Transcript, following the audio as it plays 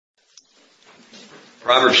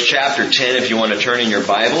Proverbs chapter 10, if you want to turn in your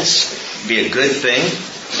Bibles, be a good thing.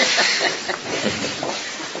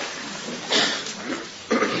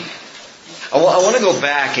 I want to go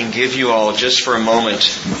back and give you all, just for a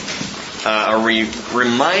moment, a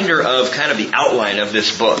reminder of kind of the outline of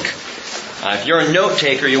this book. If you're a note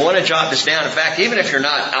taker, you want to jot this down. In fact, even if you're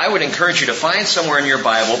not, I would encourage you to find somewhere in your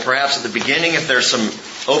Bible, perhaps at the beginning if there's some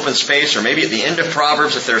open space, or maybe at the end of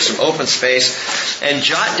Proverbs if there's some open space, and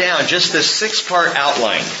jot down just this 6-part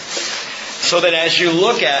outline. So that as you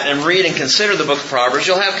look at and read and consider the book of Proverbs,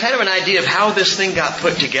 you'll have kind of an idea of how this thing got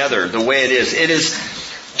put together the way it is. It is,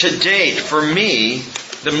 to date, for me,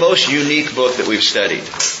 the most unique book that we've studied.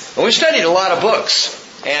 And we've studied a lot of books.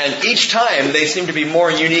 And each time they seem to be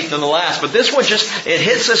more unique than the last. But this one it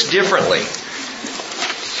hits us differently.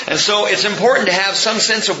 And so it's important to have some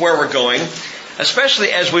sense of where we're going,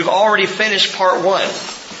 especially as we've already finished part 1.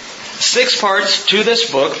 6 parts to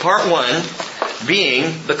this book, part 1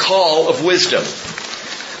 being the call of wisdom.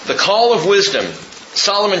 The call of wisdom.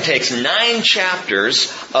 Solomon takes 9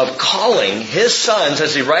 chapters of calling his sons,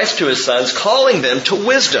 as he writes to his sons, calling them to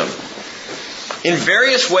wisdom. In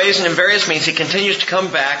various ways and in various means, he continues to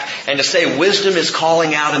come back and to say wisdom is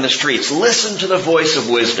calling out in the streets. Listen to the voice of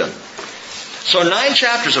wisdom. So 9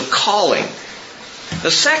 chapters of calling. The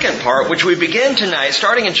second part, which we begin tonight,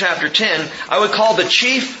 starting in chapter 10, I would call the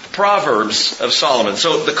chief Proverbs of Solomon.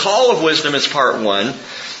 So the call of wisdom is part 1.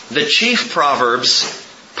 The chief Proverbs,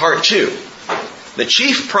 part 2. The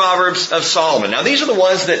chief Proverbs of Solomon. Now these are the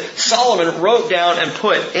ones that Solomon wrote down and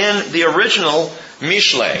put in the original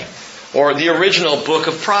Mishle, or the original book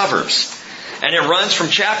of Proverbs. And it runs from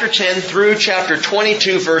chapter 10 through chapter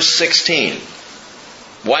 22, verse 16.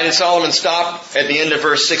 Why did Solomon stop at the end of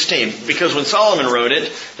verse 16? Because when Solomon wrote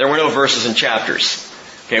it, there were no verses and chapters.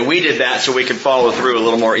 Okay, we did that so we could follow through a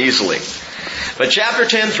little more easily. But chapter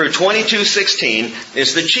 10 through 22:16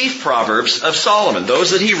 is the chief Proverbs of Solomon,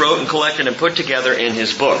 those that he wrote and collected and put together in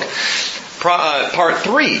his book. Part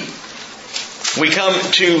 3, we come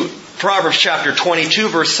to Proverbs chapter 22,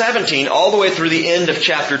 verse 17, all the way through the end of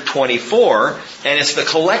chapter 24, and it's the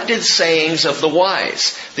collected sayings of the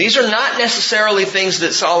wise. These are not necessarily things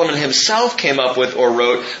that Solomon himself came up with or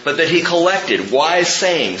wrote, but that he collected wise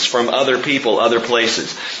sayings from other people, other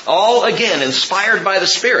places. All, again, inspired by the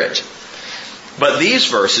Spirit. But these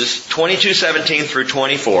verses, 22:17 through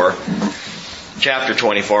 24, chapter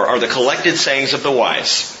 24, are the collected sayings of the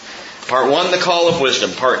wise. Part 1, the call of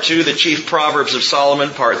wisdom. Part 2, the chief Proverbs of Solomon.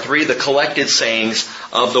 Part 3, the collected sayings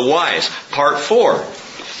of the wise. Part 4,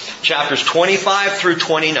 chapters 25 through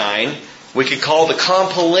 29, we could call the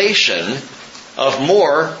compilation of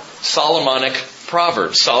more Solomonic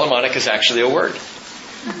Proverbs. Solomonic is actually a word.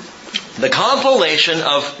 The compilation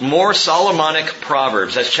of more Solomonic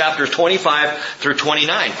Proverbs. That's chapters 25 through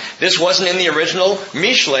 29. This wasn't in the original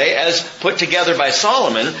Mishle as put together by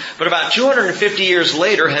Solomon, but about 250 years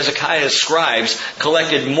later, Hezekiah's scribes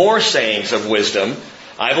collected more sayings of wisdom,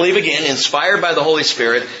 I believe again, inspired by the Holy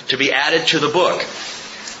Spirit, to be added to the book.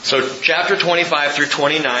 So chapter 25 through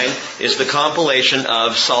 29 is the compilation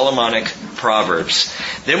of Solomonic Proverbs.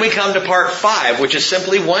 Then we come to part 5, which is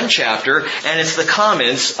simply 1 chapter, and it's the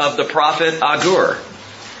comments of the prophet Agur.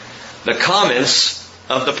 The comments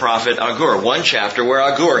of the prophet Agur. 1 chapter where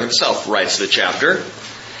Agur himself writes the chapter.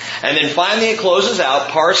 And then finally it closes out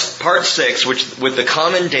part 6 with the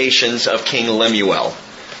commendations of King Lemuel.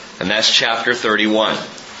 And that's chapter 31.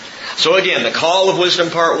 So again, the call of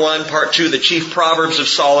wisdom, part 1, part 2, the chief Proverbs of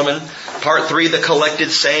Solomon, part 3, the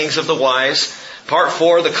collected sayings of the wise, part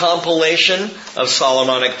 4, the compilation of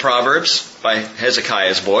Solomonic Proverbs by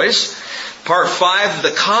Hezekiah's boys, part 5,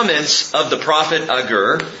 the comments of the prophet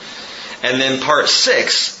Agur, and then part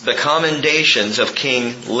 6, the commendations of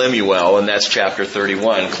King Lemuel, and that's chapter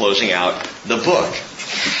 31, closing out the book.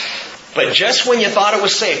 But just when you thought it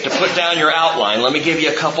was safe to put down your outline, let me give you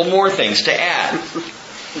a couple more things to add.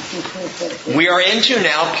 We are into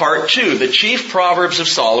now part 2, the chief Proverbs of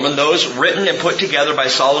Solomon, those written and put together by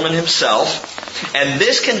Solomon himself. And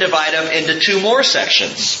this can divide up into 2 more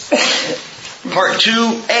sections. Part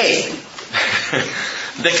 2A,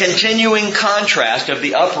 the continuing contrast of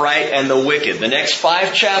the upright and the wicked. The next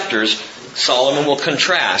 5 chapters, Solomon will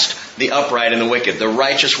contrast the upright and the wicked, the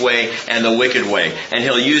righteous way and the wicked way. And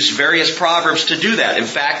he'll use various proverbs to do that. In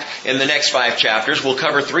fact, in the next 5 chapters, we'll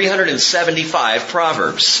cover 375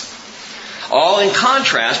 proverbs. All in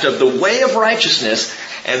contrast of the way of righteousness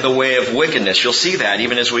and the way of wickedness. You'll see that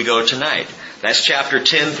even as we go tonight. That's chapter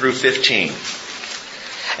 10 through 15.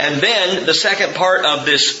 And then the second part of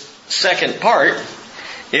this second part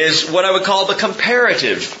is what I would call the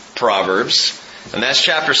comparative proverbs And that's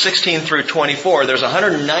chapter 16 through 24. There's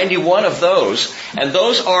 191 of those. And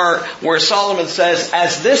those are where Solomon says,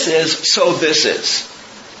 as this is, so this is.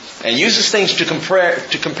 And uses things to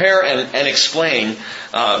compare and explain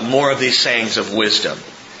more of these sayings of wisdom.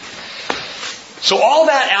 So all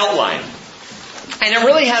that outline, and it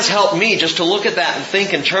really has helped me just to look at that and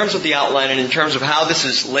think in terms of the outline and in terms of how this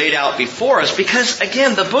is laid out before us. Because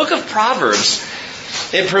again, the book of Proverbs,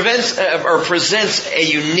 it presents a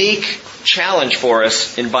unique challenge for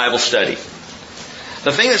us in Bible study.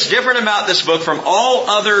 The thing that's different about this book from all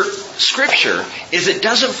other Scripture is it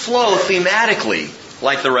doesn't flow thematically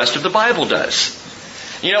like the rest of the Bible does.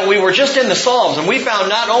 You know, we were just in the Psalms, and we found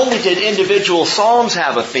not only did individual Psalms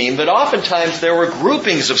have a theme, but oftentimes there were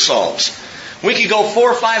groupings of Psalms. We could go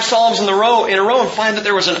 4 or 5 Psalms in a row and find that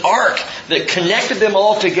there was an arc that connected them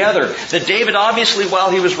all together. That David, obviously,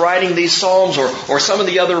 while he was writing these Psalms, or some of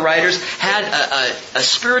the other writers, had a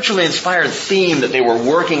spiritually inspired theme that they were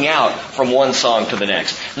working out from one song to the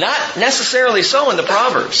next. Not necessarily so in the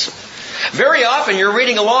Proverbs. Very often you're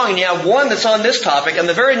reading along and you have one that's on this topic, and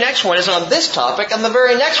the very next one is on this topic, and the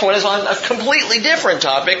very next one is on a completely different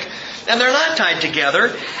topic, and they're not tied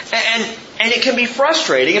together. And it can be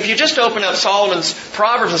frustrating. If you just open up Solomon's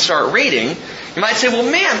Proverbs and start reading, you might say, well,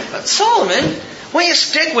 man, Solomon, why don't you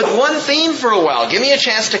stick with one theme for a while? Give me a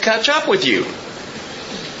chance to catch up with you.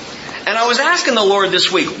 And I was asking the Lord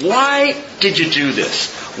this week, why did you do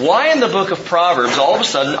this? Why in the book of Proverbs, all of a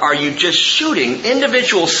sudden, are you just shooting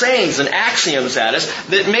individual sayings and axioms at us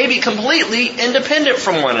that may be completely independent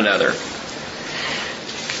from one another?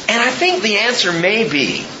 And I think the answer may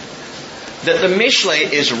be that the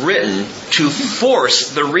Mishle is written to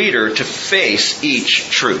force the reader to face each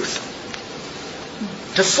truth.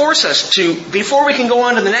 To force us to, before we can go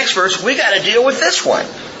on to the next verse, we got to deal with this one.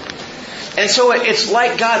 And so it's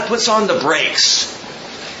like God puts on the brakes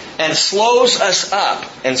and slows us up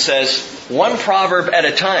and says, one proverb at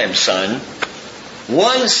a time, son.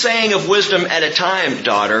 One saying of wisdom at a time,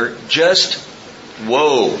 daughter. Just,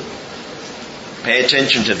 whoa. Pay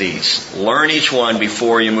attention to these. Learn each one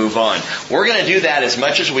before you move on. We're going to do that as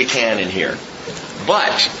much as we can in here.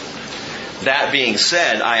 But, that being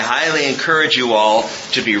said, I highly encourage you all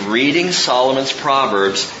to be reading Solomon's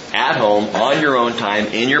Proverbs at home, on your own time,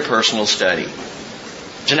 in your personal study.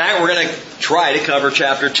 Tonight we're going to try to cover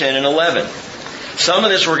chapter 10 and 11. Some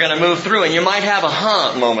of this we're going to move through, and you might have a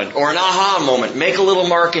huh moment or an aha moment. Make a little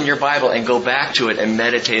mark in your Bible and go back to it and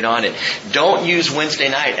meditate on it. Don't use Wednesday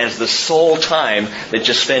night as the sole time that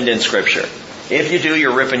you spend in Scripture. If you do,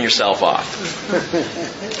 you're ripping yourself off.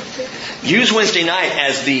 Use Wednesday night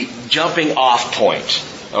as the jumping off point.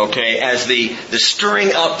 Okay, as the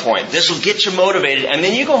stirring up point. This will get you motivated, and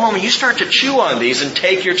then you go home and you start to chew on these and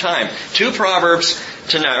take your time. 2 Proverbs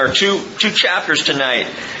tonight, or two chapters tonight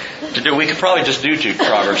to do. We could probably just do 2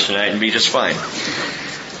 Proverbs tonight and be just fine.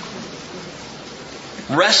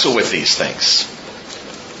 Wrestle with these things.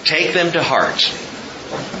 Take them to heart.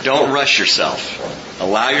 Don't rush yourself.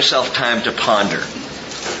 Allow yourself time to ponder.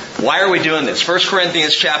 Why are we doing this? 1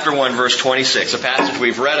 Corinthians chapter 1, verse 26, a passage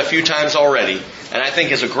we've read a few times already, and I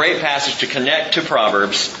think is a great passage to connect to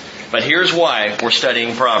Proverbs. But here's why we're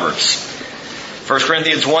studying Proverbs. 1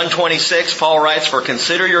 Corinthians 1:26, Paul writes, "For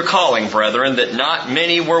consider your calling, brethren, that not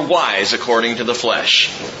many were wise according to the flesh.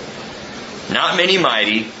 Not many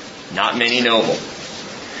mighty, not many noble."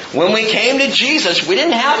 When we came to Jesus, we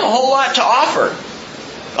didn't have a whole lot to offer.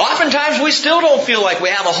 Oftentimes we still don't feel like we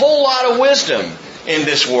have a whole lot of wisdom in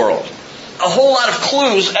this world. A whole lot of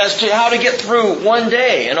clues as to how to get through one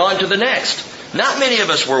day and on to the next. Not many of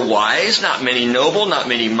us were wise, not many noble, not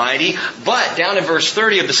many mighty. But down in verse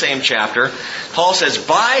 30 of the same chapter, Paul says,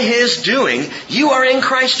 "By His doing, you are in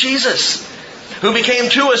Christ Jesus, who became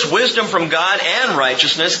to us wisdom from God and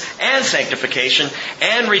righteousness and sanctification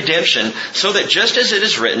and redemption, so that just as it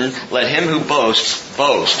is written, let him who boasts,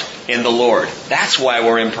 boast in the Lord." That's why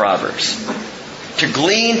we're in Proverbs. To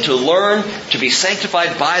glean, to learn, to be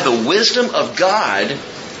sanctified by the wisdom of God,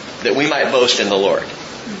 that we might boast in the Lord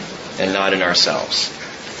and not in ourselves.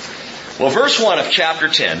 Well, verse 1 of chapter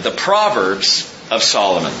 10, the Proverbs of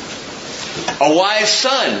Solomon. "A wise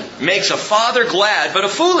son makes a father glad, but a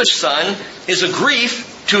foolish son is a grief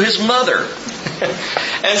to his mother."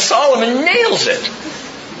 And Solomon nails it.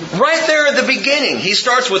 Right there at the beginning, he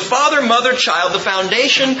starts with father, mother, child, the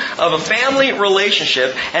foundation of a family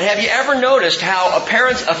relationship. And have you ever noticed how a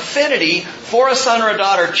parent's affinity for a son or a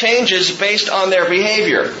daughter changes based on their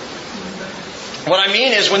behavior? What I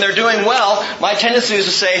mean is, when they're doing well, my tendency is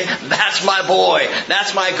to say, "That's my boy,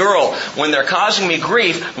 that's my girl." When they're causing me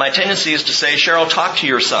grief, my tendency is to say, "Cheryl, talk to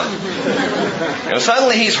your son."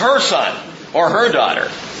 Suddenly he's her son or her daughter.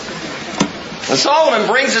 And Solomon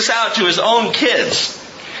brings this out to his own kids.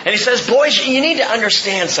 And he says, boys, you need to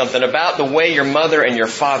understand something about the way your mother and your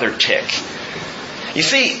father tick. You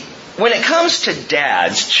see, when it comes to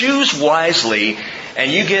dads, choose wisely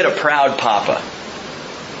and you get a proud papa.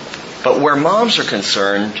 But where moms are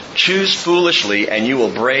concerned, choose foolishly and you will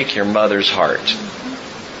break your mother's heart.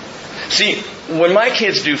 See, when my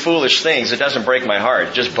kids do foolish things, it doesn't break my heart.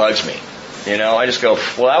 It just bugs me. I just go,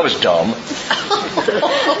 well, that was dumb.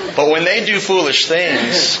 But when they do foolish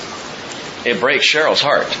things, it breaks Cheryl's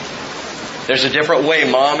heart. There's a different way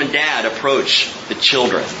Mom and Dad approach the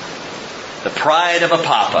children. The pride of a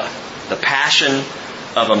papa. The passion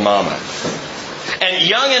of a mama. And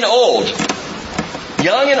young and old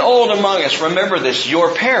among us, remember this,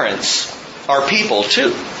 your parents are people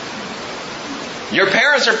too. Your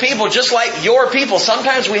parents are people just like your people.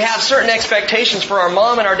 Sometimes we have certain expectations for our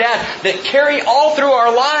mom and our dad that carry all through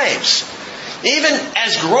our lives. Even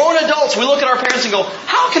as grown adults, we look at our parents and go,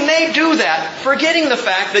 how can they do that? Forgetting the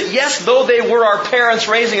fact that yes, though they were our parents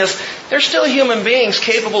raising us, they're still human beings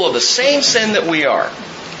capable of the same sin that we are.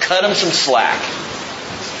 Cut them some slack.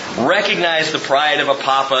 Recognize the pride of a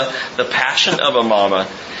papa, the passion of a mama,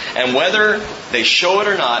 and whether they show it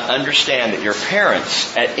or not, understand that your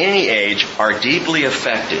parents at any age are deeply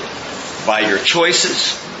affected by your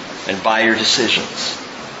choices and by your decisions.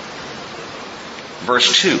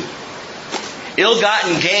 Verse 2.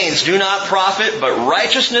 Ill-gotten gains do not profit, but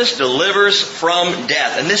righteousness delivers from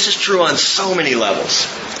death. And this is true on so many levels.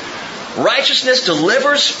 Righteousness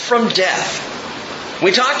delivers from death.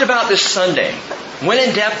 We talked about this Sunday. Went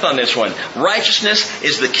in depth on this one. Righteousness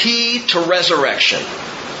is the key to resurrection.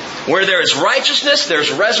 Where there is righteousness,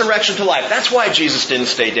 there's resurrection to life. That's why Jesus didn't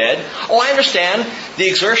stay dead. I understand the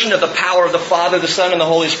exertion of the power of the Father, the Son, and the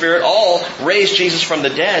Holy Spirit all raised Jesus from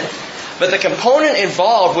the dead. But the component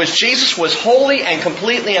involved was Jesus was wholly and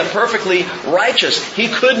completely and perfectly righteous. He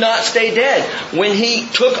could not stay dead. When He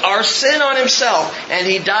took our sin on Himself and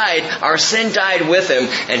He died, our sin died with Him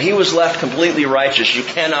and He was left completely righteous. You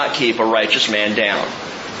cannot keep a righteous man down.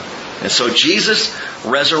 And so Jesus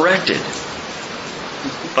resurrected.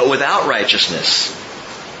 But without righteousness,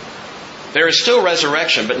 there is still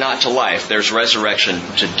resurrection, but not to life. There's resurrection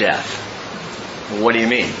to death. What do you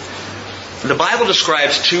mean? The Bible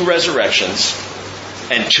describes 2 resurrections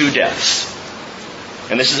and 2 deaths.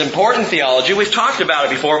 And this is important theology. We've talked about it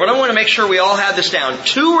before, but I want to make sure we all have this down.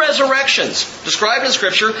 2 resurrections described in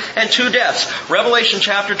Scripture and 2 deaths. Revelation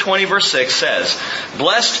chapter 20 verse 6 says,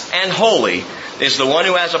 "Blessed and holy is the one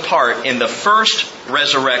who has a part in the first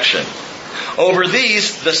resurrection. Over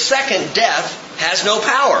these, the second death has no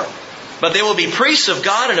power. But they will be priests of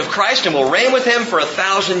God and of Christ and will reign with Him for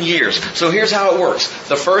 1,000 years." So here's how it works.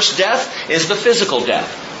 The first death is the physical death.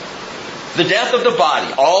 The death of the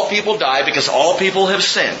body. All people die because all people have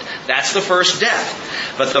sinned. That's the first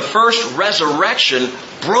death. But the first resurrection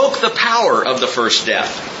broke the power of the first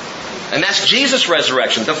death. And that's Jesus'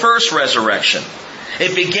 resurrection, the first resurrection.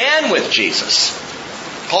 It began with Jesus.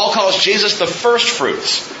 Paul calls Jesus the first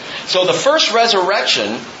fruits. So the first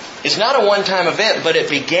resurrection is not a one-time event, but it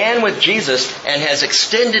began with Jesus and has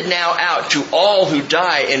extended now out to all who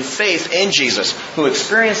die in faith in Jesus, who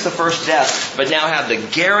experienced the first death, but now have the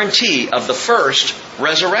guarantee of the first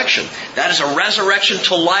resurrection. That is a resurrection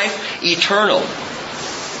to life eternal.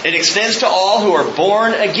 It extends to all who are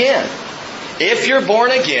born again. If you're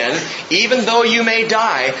born again, even though you may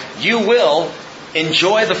die, you will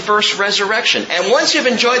enjoy the first resurrection. And once you've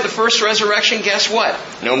enjoyed the first resurrection, guess what?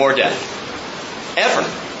 No more death. Ever.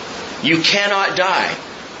 You cannot die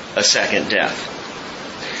a second death.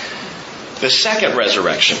 The second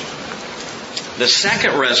resurrection. The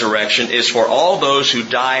second resurrection is for all those who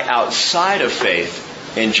die outside of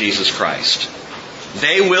faith in Jesus Christ.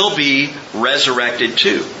 They will be resurrected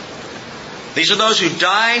too. These are those who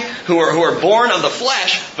die, who are born of the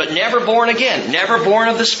flesh, but never born again, never born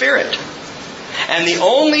of the Spirit. And the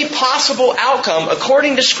only possible outcome,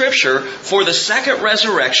 according to Scripture, for the second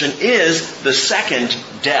resurrection is the second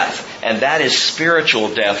death. And that is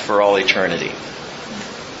spiritual death for all eternity.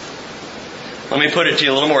 Let me put it to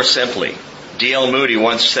you a little more simply. D.L. Moody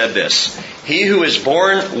once said this: "He who is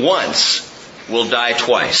born once will die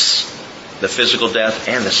twice, the physical death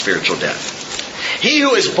and the spiritual death. He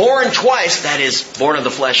who is born twice, that is, born of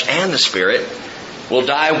the flesh and the Spirit, will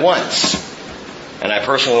die once." And I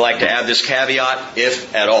personally like to add this caveat,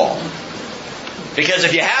 if at all. Because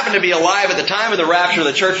if you happen to be alive at the time of the rapture of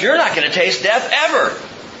the church, you're not going to taste death ever.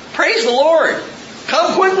 Praise the Lord.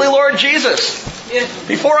 Come quickly, Lord Jesus.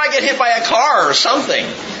 Before I get hit by a car or something.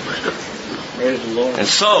 Praise the Lord. And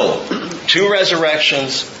so, 2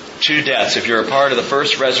 resurrections 2 deaths. If you're a part of the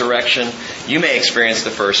first resurrection, you may experience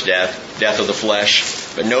the first death of the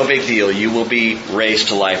flesh, but no big deal. You will be raised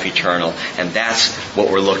to life eternal. And that's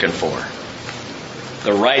what we're looking for.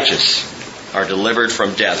 The righteous are delivered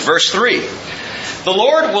from death. Verse 3. The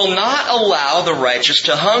Lord will not allow the righteous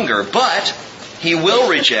to hunger, but He will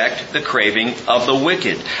reject the craving of the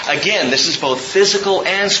wicked. Again, this is both physical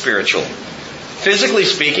and spiritual. Physically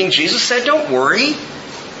speaking, Jesus said, don't worry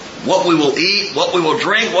what we will eat, what we will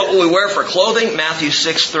drink, what will we wear for clothing. Matthew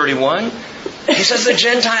 6:31. He says the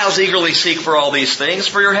Gentiles eagerly seek for all these things,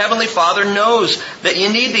 for your heavenly Father knows that you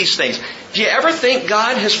need these things. Do you ever think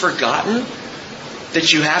God has forgotten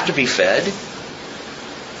that you have to be fed?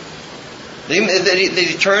 That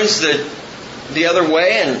He turns the other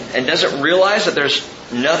way and doesn't realize that there's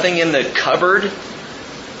nothing in the cupboard?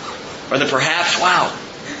 Or that perhaps, wow,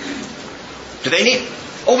 do they need...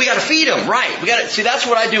 Oh, we got to feed them, right? See, that's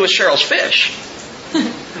what I do with Cheryl's fish.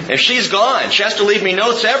 If she's gone, she has to leave me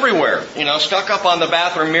notes everywhere. Stuck up on the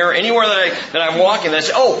bathroom mirror, anywhere that I'm walking. And I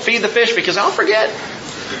say, oh, feed the fish, because I'll forget.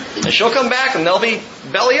 And she'll come back and they'll be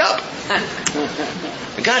belly up.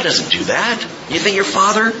 But God doesn't do that. You think your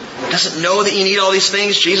Father doesn't know that you need all these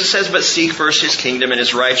things? Jesus says, but seek first His kingdom and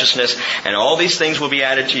His righteousness, and all these things will be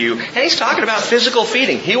added to you. And He's talking about physical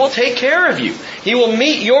feeding. He will take care of you. He will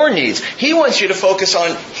meet your needs. He wants you to focus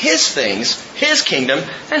on His things, His kingdom,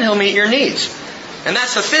 and He'll meet your needs. And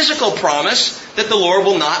that's the physical promise that the Lord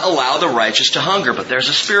will not allow the righteous to hunger. But there's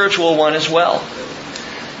a spiritual one as well.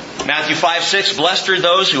 Matthew 5:6, blessed are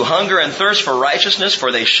those who hunger and thirst for righteousness,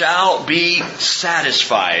 for they shall be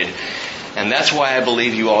satisfied. And that's why I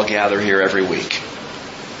believe you all gather here every week.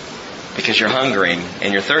 Because you're hungering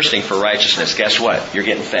and you're thirsting for righteousness. Guess what? You're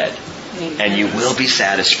getting fed. And you will be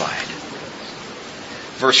satisfied.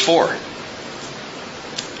 Verse 4.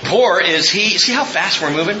 Poor is he... See how fast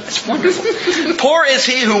we're moving? It's wonderful. Poor is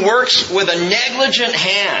he who works with a negligent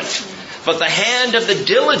hand, but the hand of the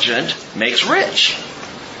diligent makes rich.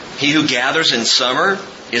 He who gathers in summer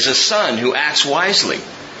is a son who acts wisely,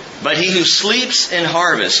 but he who sleeps in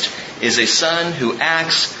harvest is a son who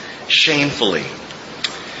acts shamefully.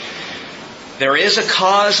 There is a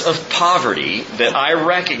cause of poverty that I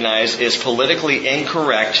recognize is politically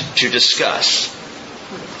incorrect to discuss,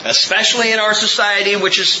 especially in our society,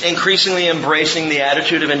 which is increasingly embracing the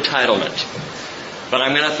attitude of entitlement. But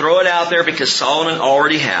I'm going to throw it out there because Solomon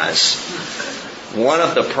already has. One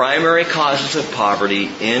of the primary causes of poverty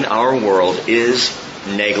in our world is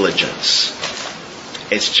negligence.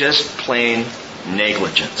 It's just plain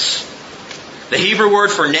negligence. The Hebrew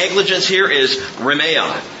word for negligence here is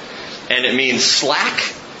remeah, and it means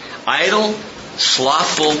slack, idle,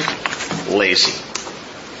 slothful, lazy.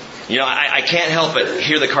 I can't help but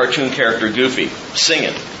hear the cartoon character Goofy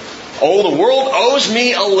singing, "Oh, the world owes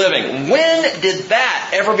me a living." When did that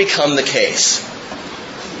ever become the case?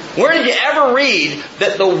 Where did you ever read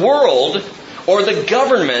that the world or the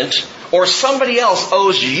government or somebody else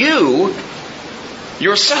owes you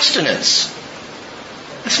your sustenance?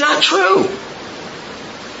 It's not true.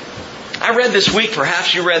 I read this week,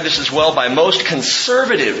 perhaps you read this as well, by most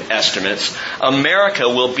conservative estimates, America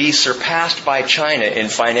will be surpassed by China in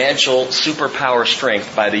financial superpower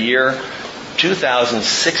strength by the year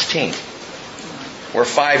 2016. We're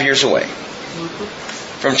 5 years away.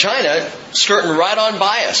 From China, skirting right on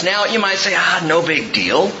by us. Now, you might say, no big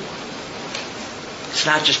deal. It's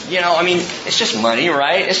not just, it's just money,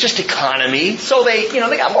 right? It's just economy. So they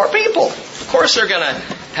got more people. Of course they're going to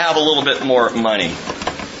have a little bit more money.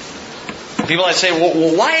 People might say,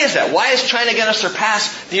 well, why is that? Why is China going to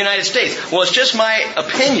surpass the United States? Well, it's just my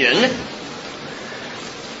opinion.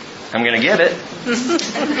 I'm going to give it.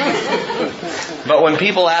 But when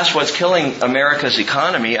people ask what's killing America's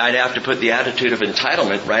economy, I'd have to put the attitude of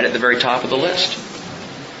entitlement right at the very top of the list.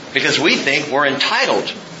 Because we think we're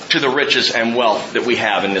entitled to the riches and wealth that we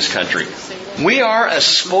have in this country. We are a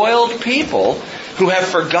spoiled people who have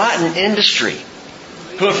forgotten industry,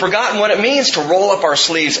 who have forgotten what it means to roll up our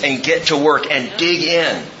sleeves and get to work and dig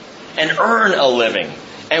in and earn a living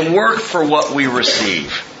and work for what we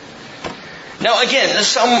receive. Now again,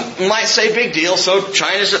 some might say big deal, so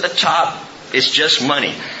China's at the top, it's just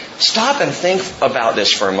money. Stop and think about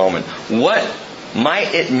this for a moment. What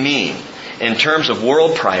might it mean in terms of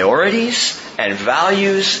world priorities and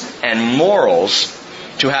values and morals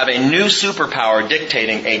to have a new superpower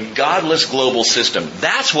dictating a godless global system?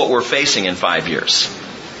 That's what we're facing in 5 years.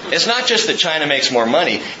 It's not just that China makes more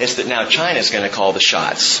money, it's that now China's going to call the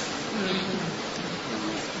shots.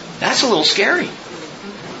 That's a little scary.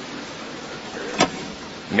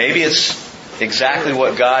 Maybe it's exactly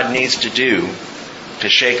what God needs to do to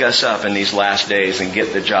shake us up in these last days and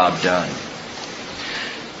get the job done.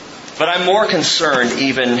 But I'm more concerned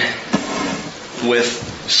even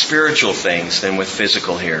with spiritual things than with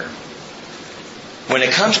physical here. When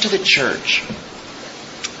it comes to the church,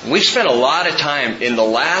 we've spent a lot of time in the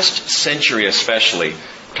last century especially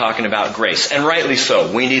talking about grace. And rightly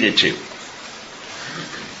so. We needed to.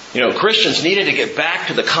 Christians needed to get back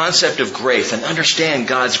to the concept of grace and understand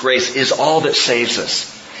God's grace is all that saves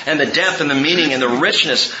us. And the depth and the meaning and the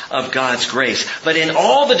richness of God's grace. But in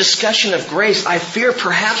all the discussion of grace, I fear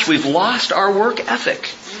perhaps we've lost our work ethic.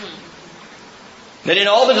 That in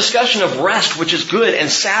all the discussion of rest, which is good, and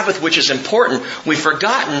Sabbath, which is important, we've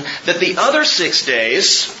forgotten that the other 6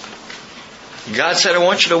 days, God said, I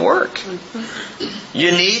want you to work.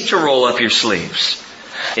 You need to roll up your sleeves.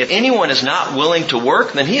 If anyone is not willing to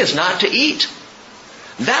work, then he is not to eat.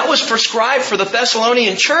 That was prescribed for the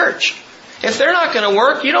Thessalonian church. If they're not going to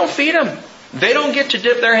work, you don't feed them. They don't get to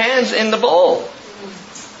dip their hands in the bowl.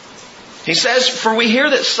 He says, for we hear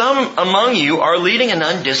that some among you are leading an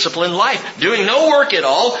undisciplined life, doing no work at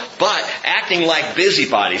all, but acting like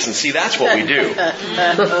busybodies. And see, that's what we do.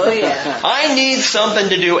 Oh, yeah. I need something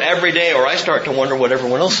to do every day, or I start to wonder what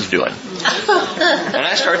everyone else is doing. And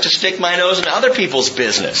I start to stick my nose in other people's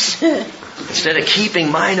business, instead of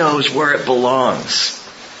keeping my nose where it belongs.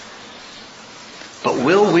 But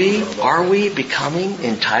are we becoming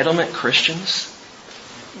entitlement Christians?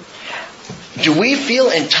 Do we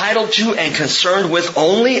feel entitled to and concerned with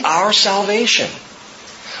only our salvation?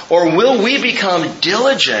 Or will we become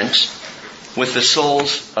diligent with the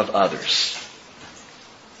souls of others?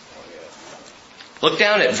 Look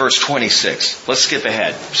down at verse 26. Let's skip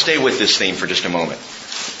ahead. Stay with this theme for just a moment.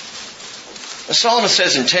 Solomon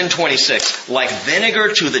says in 10:26, like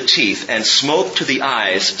vinegar to the teeth and smoke to the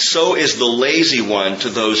eyes, so is the lazy one to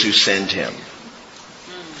those who send him.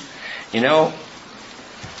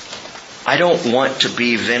 I don't want to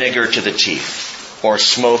be vinegar to the teeth or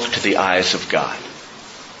smoke to the eyes of God.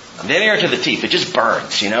 Vinegar to the teeth, it just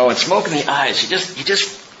burns, and smoke in the eyes,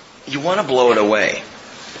 you want to blow it away.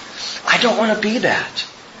 I don't want to be that.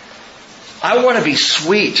 I want to be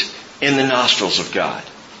sweet in the nostrils of God.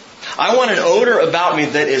 I want an odor about me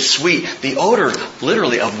that is sweet. The odor,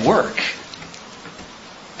 literally, of work.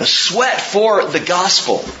 The sweat for the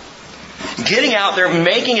gospel. Getting out there,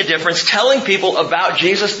 making a difference, telling people about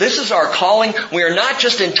Jesus. This is our calling. We are not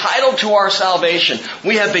just entitled to our salvation.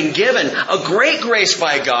 We have been given a great grace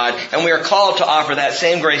by God, and we are called to offer that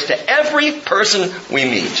same grace to every person we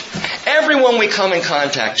meet. Everyone we come in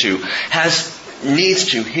contact to needs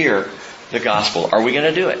to hear the gospel. Are we going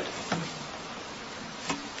to do it?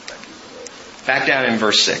 Back down in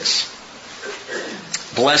verse 6.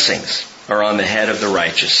 Blessings are on the head of the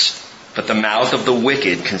righteous, but the mouth of the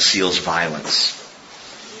wicked conceals violence.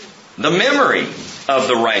 The memory of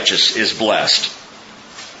the righteous is blessed,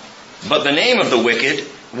 but the name of the wicked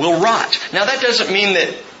will rot. Now that doesn't mean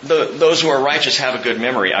that those who are righteous have a good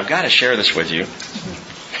memory. I've got to share this with you.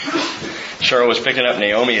 Cheryl was picking up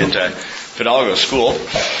Naomi at Fidalgo School.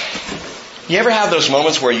 You ever have those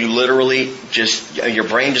moments where you literally your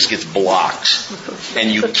brain just gets blocked and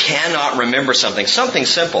you cannot remember something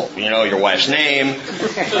simple, your wife's name.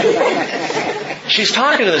 She's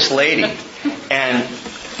talking to this lady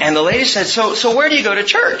and the lady said, so where do you go to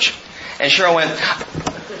church? And Cheryl went,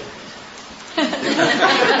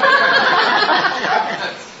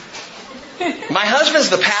 my husband's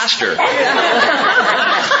the pastor.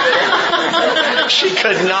 She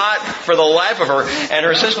could not, for the life of her, and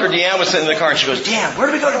her sister Deanne was sitting in the car and she goes, Deanne, where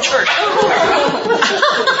do we go to church?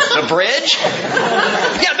 The bridge?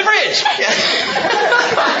 Yeah, the bridge.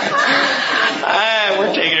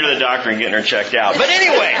 We're taking her to the doctor and getting her checked out. But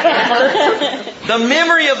anyway, the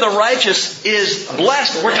memory of the righteous is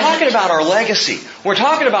blessed. We're talking about our legacy. We're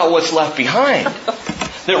talking about what's left behind.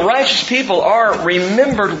 That righteous people are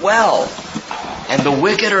remembered well, and the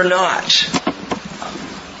wicked are not.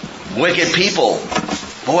 Wicked people,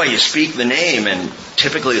 boy, you speak the name, and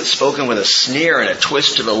typically it's spoken with a sneer and a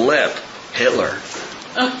twist to the lip. Hitler.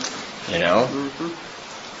 I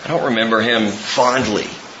don't remember him fondly.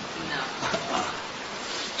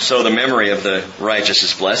 So the memory of the righteous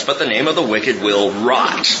is blessed, but the name of the wicked will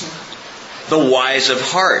rot. The wise of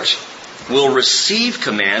heart will receive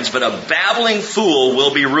commands, but a babbling fool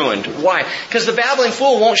will be ruined. Why? Because the babbling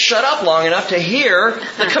fool won't shut up long enough to hear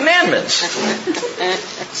the commandments.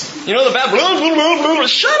 The babbling,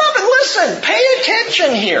 shut up and listen. Pay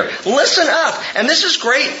attention here. Listen up. And this is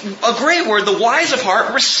a great word. The wise of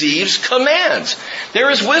heart receives commands.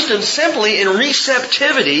 There is wisdom simply in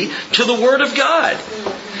receptivity to the Word of God.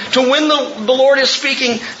 To when the Lord is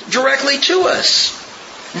speaking directly to us.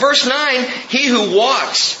 Verse 9, he who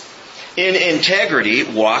walks in integrity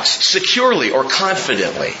walks securely or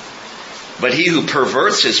confidently. but he who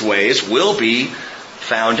perverts his ways will be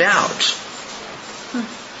found out.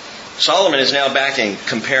 Solomon is now back in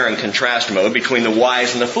compare and contrast mode between the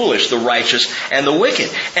wise and the foolish, the righteous and the wicked.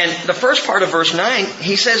 And the first part of verse 9,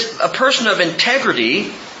 he says, a person of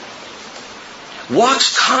integrity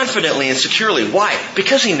walks confidently and securely. Why?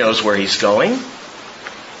 Because he knows where he's going.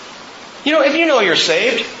 If you know you're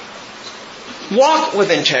saved, walk with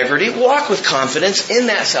integrity, walk with confidence in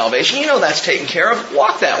that salvation. You know that's taken care of.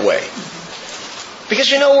 Walk that way. Because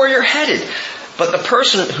you know where you're headed. But the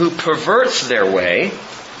person who perverts their way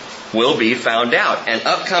will be found out. And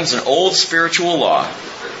up comes an old spiritual law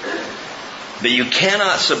that you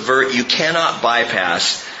cannot subvert, you cannot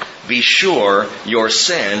bypass. Be sure your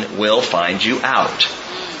sin will find you out.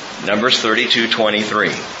 Numbers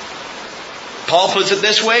 32:23. Paul puts it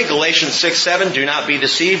this way, Galatians 6:7, do not be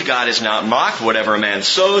deceived, God is not mocked. Whatever a man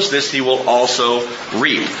sows, this he will also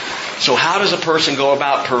reap. So how does a person go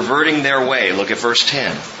about perverting their way? Look at verse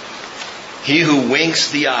 10. He who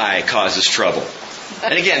winks the eye causes trouble.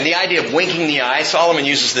 And again, the idea of winking the eye, Solomon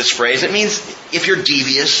uses this phrase. It means if you're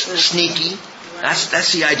devious, sneaky.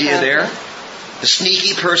 That's the idea there. The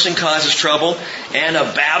sneaky person causes trouble, and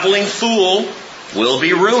a babbling fool will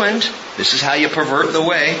be ruined. This is how you pervert the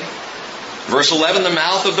way. Verse 11, the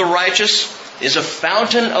mouth of the righteous is a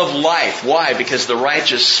fountain of life. Why? Because the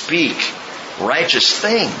righteous speak righteous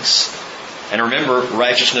things. And remember,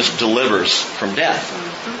 righteousness delivers from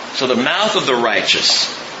death. So the mouth of the righteous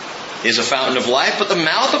is a fountain of life, but the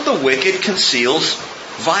mouth of the wicked conceals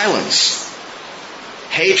violence.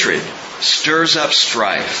 Hatred stirs up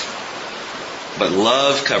strife, but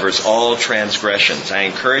love covers all transgressions. I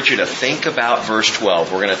encourage you to think about verse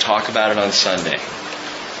 12. We're going to talk about it on Sunday.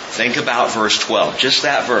 Think about verse 12. Just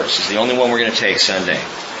that verse is the only one we're going to take Sunday.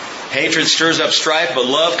 Hatred stirs up strife, but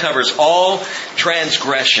love covers all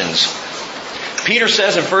transgressions. Peter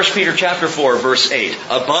says in 1 Peter chapter 4, verse 8,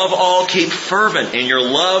 above all, keep fervent in your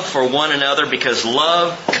love for one another, because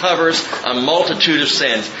love covers a multitude of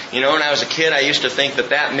sins. When I was a kid, I used to think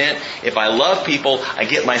that meant if I love people, I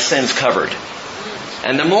get my sins covered.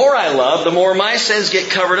 And the more I love, the more my sins get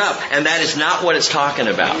covered up. And that is not what it's talking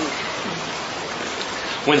about.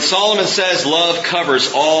 When Solomon says love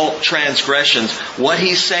covers all transgressions, what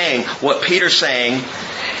he's saying, what Peter's saying,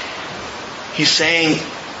 he's saying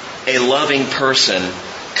a loving person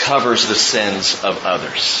covers the sins of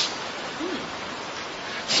others.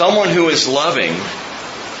 Someone who is loving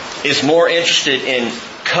is more interested in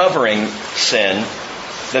covering sin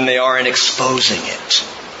than they are in exposing it.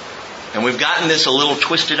 And we've gotten this a little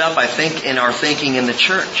twisted up, I think, in our thinking in the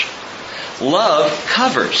church. Love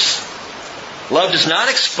covers. Love does not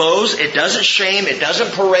expose, it doesn't shame, it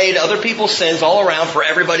doesn't parade other people's sins all around for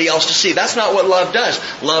everybody else to see. That's not what love does.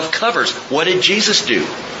 Love covers. What did Jesus do?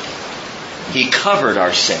 He covered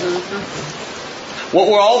our sin. What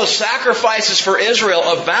were all the sacrifices for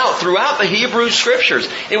Israel about throughout the Hebrew Scriptures?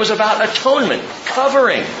 It was about atonement,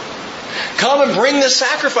 covering. Come and bring this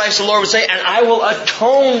sacrifice, the Lord would say, and I will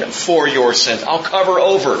atone for your sins. I'll cover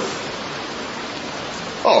over.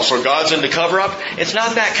 Oh, so God's into cover up? It's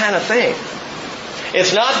not that kind of thing.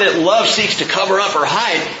 It's not that love seeks to cover up or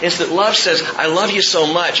hide. It's that love says, I love you so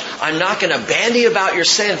much, I'm not going to bandy about your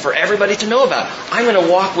sin for everybody to know about. I'm going to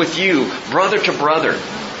walk with you, brother to brother,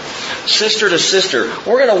 sister to sister.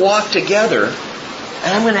 We're going to walk together,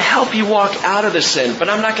 and I'm going to help you walk out of the sin, but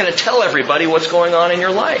I'm not going to tell everybody what's going on in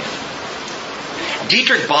your life.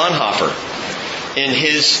 Dietrich Bonhoeffer, in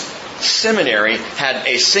his seminary, had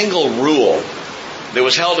a single rule that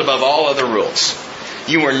was held above all other rules.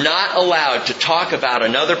 You were not allowed to talk about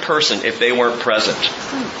another person if they weren't present.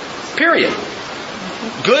 Period.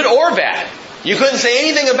 Good or bad. You couldn't say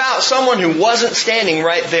anything about someone who wasn't standing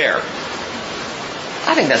right there.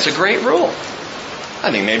 I think that's a great rule. I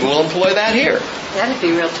think maybe we'll employ that here. That'd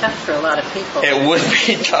be real tough for a lot of people. It would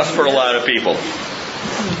be tough for a lot of people.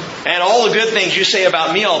 And all the good things you say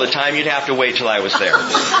about me all the time, you'd have to wait till I was there.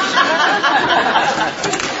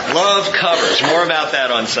 Love covers. More about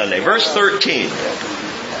that on Sunday. Verse 13.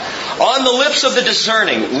 On the lips of the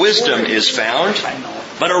discerning, wisdom is found,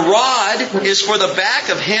 but a rod is for the back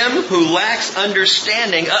of him who lacks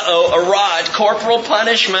understanding. A rod, corporal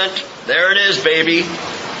punishment. There it is, baby.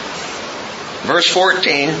 Verse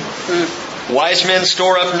 14. Wise men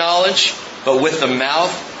store up knowledge, but with the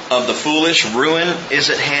mouth of the foolish, ruin is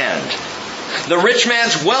at hand. The rich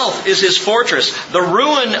man's wealth is his fortress. The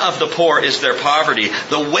ruin of the poor is their poverty.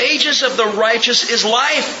 The wages of the righteous is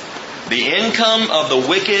life. The income of the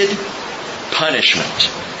wicked, punishment.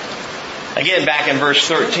 Again, back in verse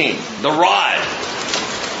 13. The rod.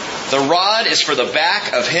 The rod is for the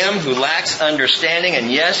back of him who lacks understanding.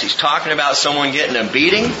 And yes, he's talking about someone getting a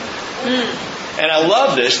beating. And I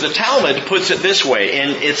love this. The Talmud puts it this way. In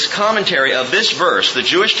its commentary of this verse, the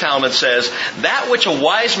Jewish Talmud says, that which a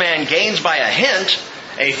wise man gains by a hint,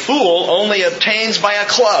 a fool only obtains by a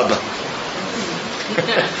club.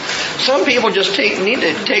 Some people just need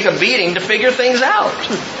to take a beating to figure things out.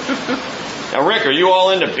 Now, Rick, are you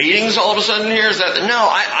all into beatings all of a sudden here? No,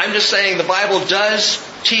 I'm just saying the Bible does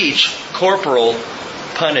teach corporal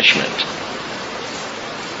punishment.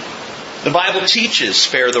 The Bible teaches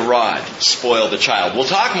spare the rod, spoil the child. We'll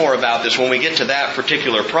talk more about this when we get to that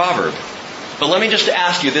particular proverb. But let me just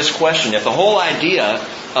ask you this question. If the whole idea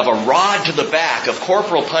of a rod to the back, of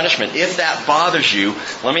corporal punishment, if that bothers you,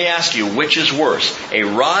 let me ask you, which is worse? A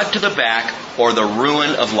rod to the back or the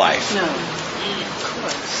ruin of life? No. Of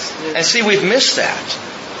course. And see, we've missed that.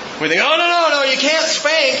 We think, oh, no, you can't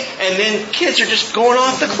spank. And then kids are just going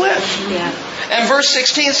off the cliff. Yeah. And verse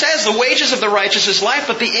 16 says, the wages of the righteous is life,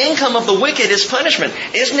 but the income of the wicked is punishment.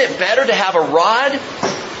 Isn't it better to have a rod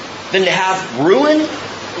than to have ruin?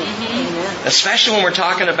 Mm-hmm. Especially when we're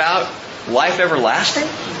talking about life everlasting.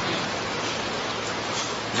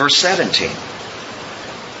 Verse 17.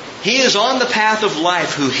 He is on the path of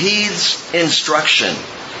life who heeds instruction,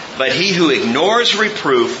 but he who ignores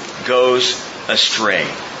reproof goes astray.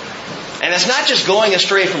 And it's not just going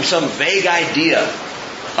astray from some vague idea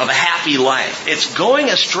of a happy life. It's going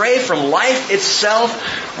astray from life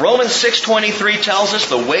itself. Romans 6:23 tells us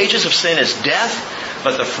the wages of sin is death,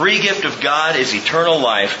 but the free gift of God is eternal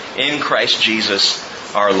life in Christ Jesus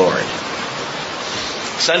our Lord.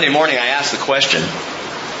 Sunday morning I asked the question,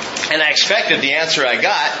 and I expected the answer I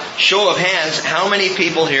got. Show of hands, how many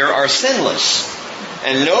people here are sinless?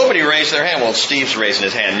 And nobody raised their hand. Well, Steve's raising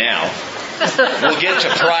his hand now. We'll get to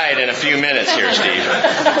pride in a few minutes here, Steve.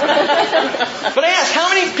 But I asked, how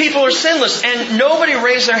many people are sinless? And nobody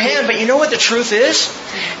raised their hand. But you know what the truth is?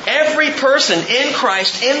 Every person in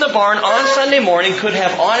Christ in the barn on Sunday morning could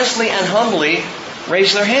have honestly and humbly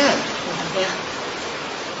raised their hand.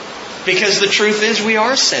 Because the truth is we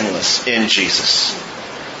are sinless in Jesus.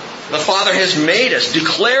 The Father has made us,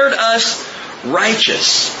 declared us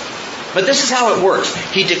righteous. But this is how it works.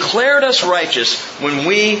 He declared us righteous when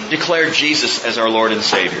we declared Jesus as our Lord and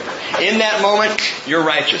Savior. In that moment, you're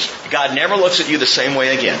righteous. God never looks at you the same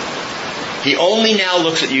way again. He only now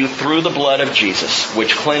looks at you through the blood of Jesus,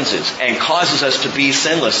 which cleanses and causes us to be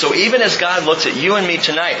sinless. So even as God looks at you and me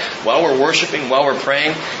tonight, while we're worshiping, while we're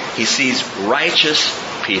praying, He sees righteous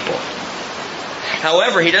people.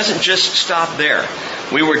 However, He doesn't just stop there.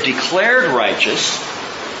 We were declared righteous,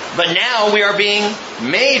 but now we are being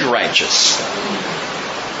made righteous.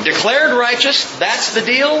 Declared righteous, that's the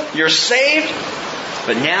deal. You're saved.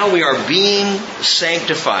 But now we are being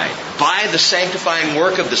sanctified. By the sanctifying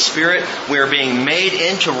work of the Spirit, we are being made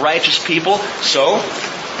into righteous people. So,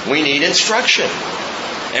 we need instruction.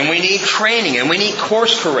 And we need training. And we need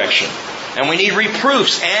course correction. And we need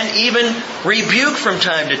reproofs and even rebuke from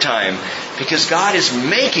time to time. Because God is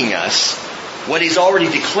making us what He's already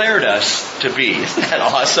declared us to be. Isn't that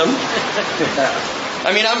awesome?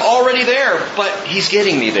 I mean, I'm already there, but He's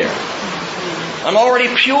getting me there. I'm already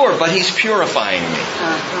pure, but He's purifying me.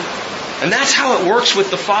 And that's how it works with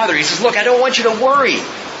the Father. He says, look, I don't want you to worry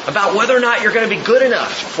about whether or not you're going to be good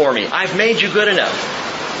enough for me. I've made you good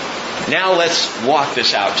enough. Now let's walk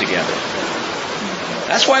this out together.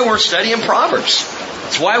 That's why we're studying Proverbs.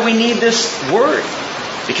 That's why we need this Word.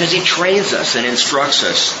 Because He trains us and instructs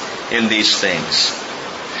us in these things.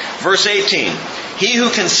 Verse 18. He who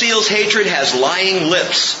conceals hatred has lying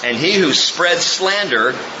lips, and he who spreads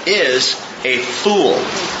slander is a fool.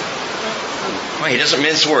 Well, he doesn't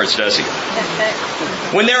mince words, does he?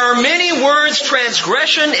 When there are many words,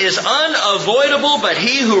 transgression is unavoidable, but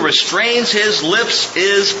he who restrains his lips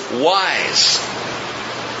is wise.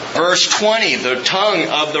 Verse 20, the tongue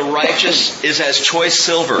of the righteous is as choice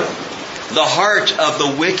silver. The heart of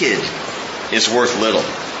the wicked is worth little.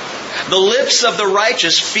 The lips of the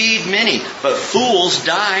righteous feed many, but fools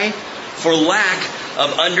die for lack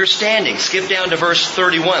of understanding. Skip down to verse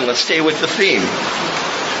 31. Let's stay with the theme.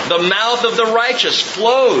 The mouth of the righteous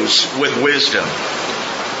flows with wisdom,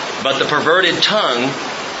 but the perverted tongue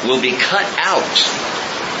will be cut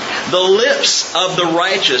out. The lips of the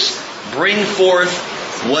righteous bring forth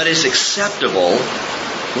what is acceptable.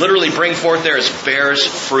 Literally, bring forth there is bears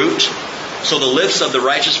fruit. So the lips of the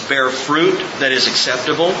righteous bear fruit that is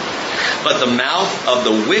acceptable, but the mouth of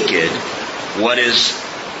the wicked, what is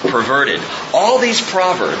perverted. All these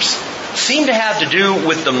proverbs seem to have to do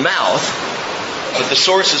with the mouth, but the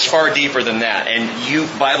source is far deeper than that. And you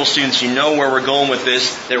Bible students, you know where we're going with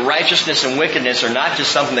this, that righteousness and wickedness are not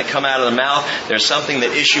just something that come out of the mouth, they're something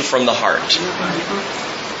that issue from the heart.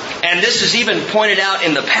 And this is even pointed out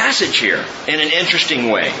in the passage here in an interesting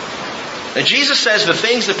way. Now, Jesus says the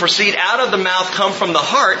things that proceed out of the mouth come from the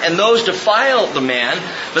heart, and those defile the man.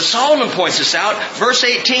 But Solomon points this out. Verse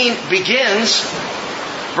 18 begins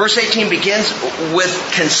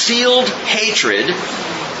with concealed hatred.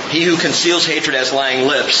 He who conceals hatred has lying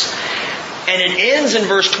lips. And it ends in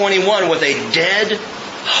verse 21 with a dead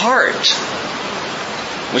heart.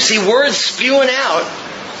 We see words spewing out,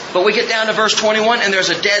 but we get down to verse 21 and there's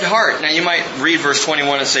a dead heart. Now you might read verse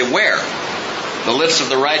 21 and say, where? The lips of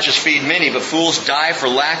the righteous feed many, but fools die for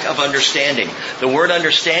lack of understanding. The word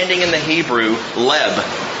understanding in the Hebrew, leb,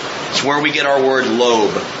 it's where we get our word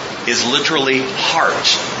lobe, is literally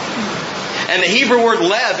heart. And the Hebrew word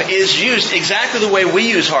leb is used exactly the way we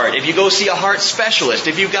use heart. If you go see a heart specialist,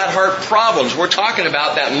 if you've got heart problems, we're talking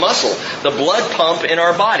about that muscle, the blood pump in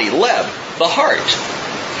our body, leb, the heart.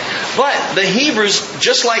 But the Hebrews,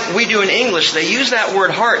 just like we do in English, they use that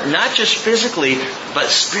word heart not just physically, but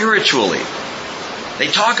spiritually. They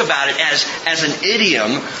talk about it as an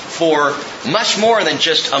idiom for much more than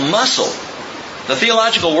just a muscle. The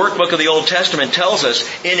Theological Workbook of the Old Testament tells us,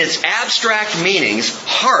 in its abstract meanings,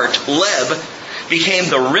 heart, leb, became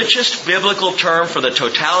the richest biblical term for the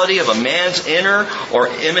totality of a man's inner or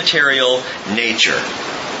immaterial nature.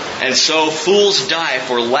 And so fools die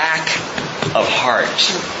for lack of heart.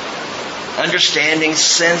 Understanding,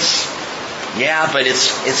 sense, yeah, but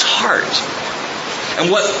it's heart. And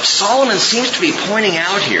what Solomon seems to be pointing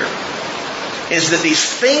out here is that these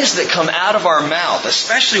things that come out of our mouth,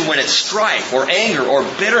 especially when it's strife or anger or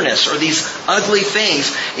bitterness or these ugly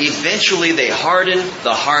things, eventually they harden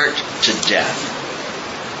the heart to death.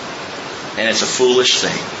 And it's a foolish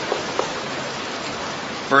thing.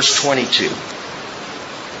 Verse 22.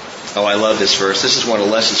 Oh, I love this verse. This is one of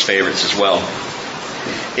Les's favorites as well.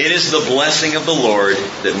 It is the blessing of the Lord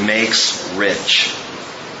that makes rich,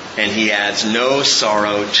 and He adds no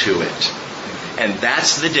sorrow to it. And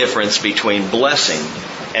that's the difference between blessing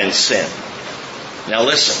and sin. Now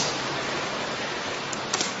listen.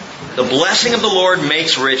 The blessing of the Lord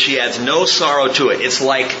makes rich. He adds no sorrow to it. It's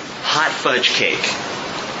like hot fudge cake.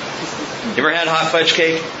 You ever had hot fudge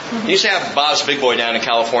cake? You used to have Bob's Big Boy down in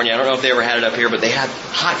California. I don't know if they ever had it up here, but they had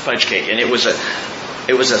hot fudge cake. And it was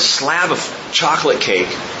a slab of chocolate cake,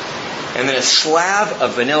 and then a slab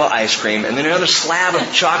of vanilla ice cream, and then another slab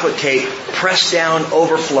of chocolate cake pressed down,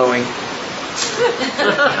 overflowing, and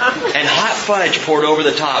hot fudge poured over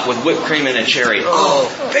the top with whipped cream and a cherry. Oh,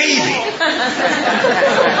 baby!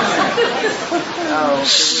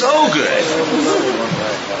 So good.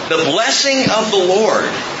 The blessing of the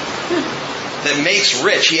Lord that makes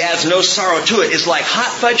rich, He adds no sorrow to it, is like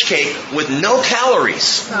hot fudge cake with no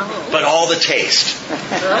calories, but all the taste.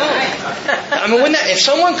 I mean, wouldn't that, if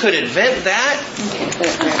someone could invent that,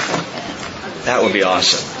 that would be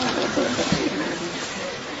awesome.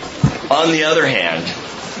 On the other hand,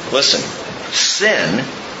 listen, sin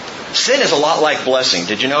is a lot like blessing.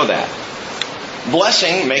 Did you know that?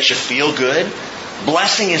 Blessing makes you feel good.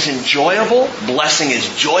 Blessing is enjoyable. Blessing is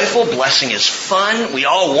joyful. Blessing is fun. We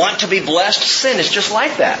all want to be blessed. Sin is just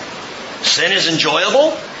like that. Sin is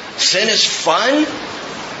enjoyable. Sin is fun.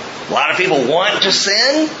 A lot of people want to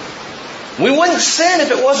sin. We wouldn't sin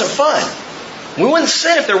if it wasn't fun. We wouldn't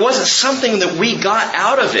sin if there wasn't something that we got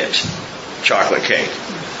out of it. Chocolate cake.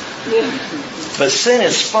 But sin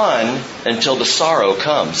is fun until the sorrow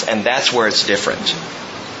comes, and that's where it's different.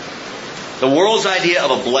 The world's idea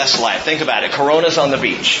of a blessed life. Think about it. Corona's on the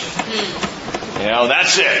beach. You know,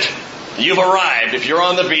 that's it. You've arrived if you're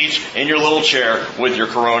on the beach in your little chair with your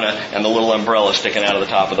Corona and the little umbrella sticking out of the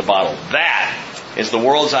top of the bottle. That is the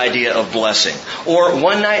world's idea of blessing. Or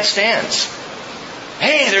one night stands.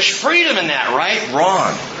 Hey, there's freedom in that, right?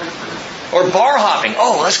 Wrong. Or bar hopping.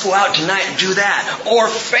 Oh, let's go out tonight and do that. Or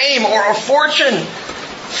fame or fortune.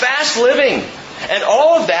 Fast living. And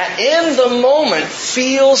all of that in the moment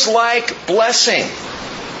feels like blessing.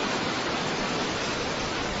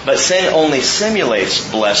 But sin only simulates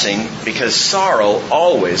blessing because sorrow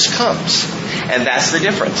always comes. And that's the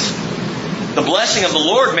difference. The blessing of the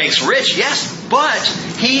Lord makes rich, yes, but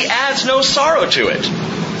He adds no sorrow to it.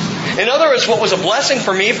 In other words, what was a blessing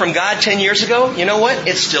for me from God 10 years ago, you know what?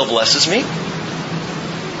 It still blesses me.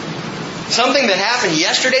 Something that happened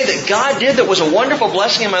yesterday that God did that was a wonderful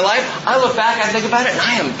blessing in my life, I look back, I think about it, and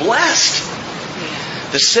I am blessed.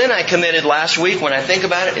 The sin I committed last week, when I think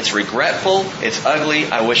about it, it's regretful, it's ugly,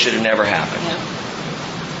 I wish it had never happened.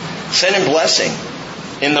 Sin and blessing,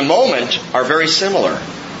 in the moment, are very similar,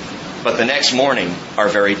 but the next morning are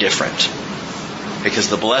very different. Because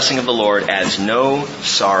the blessing of the Lord adds no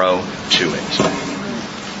sorrow to it.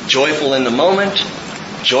 Joyful in the moment,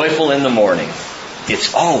 joyful in the morning.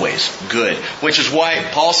 It's always good. Which is why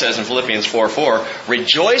Paul says in Philippians 4:4,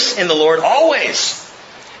 rejoice in the Lord always.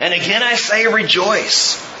 And again I say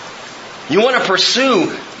rejoice. You want to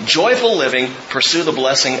pursue joyful living, pursue the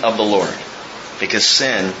blessing of the Lord. Because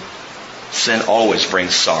sin always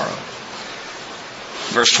brings sorrow.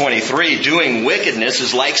 Verse 23, doing wickedness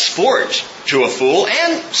is like sport to a fool,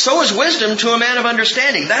 and so is wisdom to a man of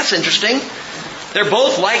understanding. That's interesting. They're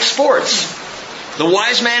both like sports. The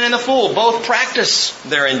wise man and the fool both practice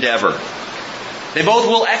their endeavor. They both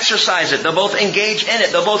will exercise it. They'll both engage in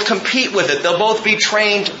it. They'll both compete with it. They'll both be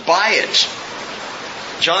trained by it.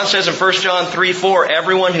 John says in 1 John 3:4,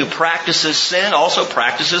 everyone who practices sin also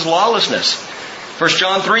practices lawlessness. 1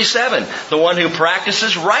 John 3:7, the one who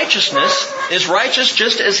practices righteousness is righteous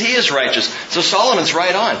just as he is righteous. So Solomon's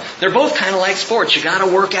right on. They're both kind of like sports. You got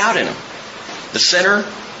to work out in them. The sinner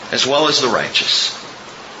as well as the righteous.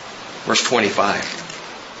 Verse 25.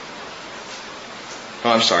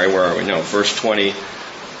 Oh, I'm sorry, where are we? No, verse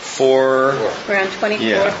 24. We're on 24.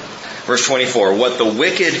 Yeah. Verse 24. What the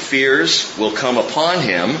wicked fears will come upon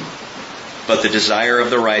him, but the desire of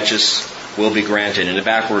the righteous will be granted. In the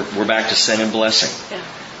back, we're back to sin and blessing. Yeah.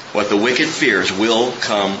 What the wicked fears will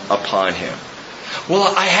come upon him.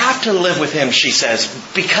 Well, I have to live with him, she says,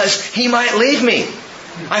 because he might leave me.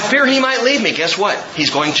 I fear he might leave me. Guess what? He's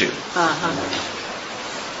going to.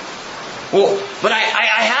 Well, but I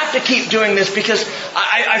have to keep doing this because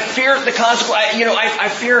I fear the consequence. I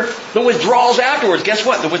fear the withdrawals afterwards. Guess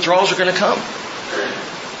what? The withdrawals are going to come.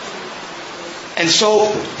 And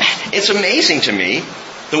so, it's amazing to me.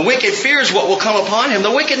 The wicked fears what will come upon him.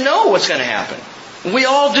 The wicked know what's going to happen. We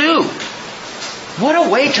all do. What a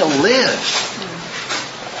way to live.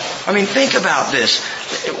 I mean, think about this.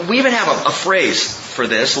 We even have a phrase for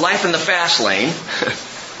this. Life in the fast lane.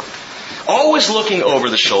 Always looking over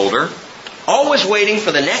the shoulder. Always waiting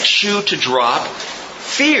for the next shoe to drop.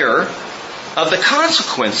 Fear of the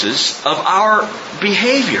consequences of our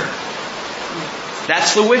behavior.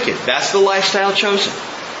 That's the wicked. That's the lifestyle chosen.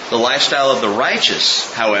 The lifestyle of the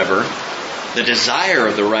righteous, however, the desire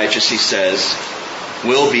of the righteous, he says,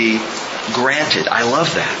 will be granted. I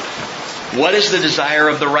love that. What is the desire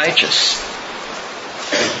of the righteous?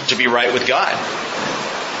 To be right with God.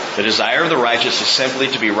 The desire of the righteous is simply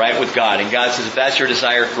to be right with God. And God says, if that's your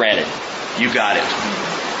desire, granted. You got it.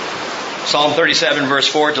 Psalm 37 verse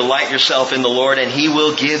 4, delight yourself in the Lord and He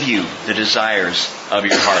will give you the desires of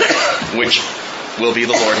your heart, which will be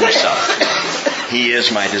the Lord Himself. He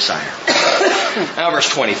is my desire. Now verse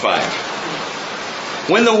 25.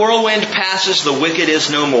 When the whirlwind passes, the wicked is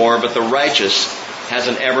no more, but the righteous has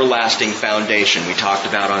an everlasting foundation. We talked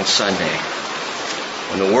about on Sunday.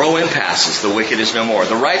 When the whirlwind passes, the wicked is no more.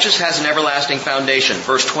 The righteous has an everlasting foundation.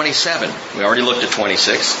 Verse 27. We already looked at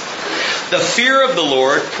 26. The fear of the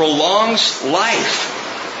Lord prolongs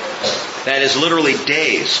life. That is literally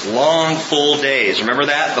days. Long, full days. Remember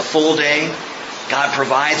that? The full day. God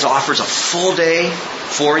provides, offers a full day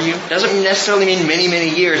for you. Doesn't necessarily mean many, many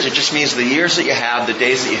years. It just means the years that you have, the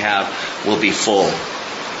days that you have, will be full.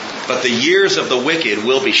 But the years of the wicked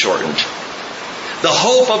will be shortened. The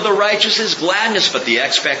hope of the righteous is gladness, but the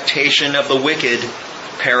expectation of the wicked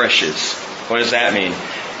perishes. What does that mean?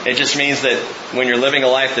 It just means that when you're living a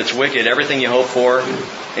life that's wicked, everything you hope for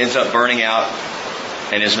ends up burning out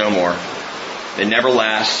and is no more. It never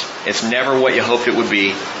lasts. It's never what you hoped it would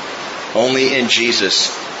be. Only in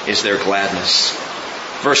Jesus is there gladness.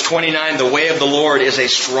 Verse 29, the way of the Lord is a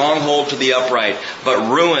stronghold to the upright,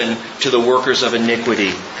 but ruin to the workers of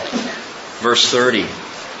iniquity. Verse 30,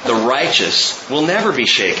 the righteous will never be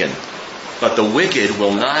shaken, but the wicked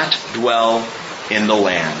will not dwell in the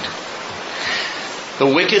land. The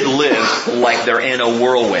wicked live like they're in a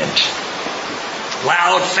whirlwind.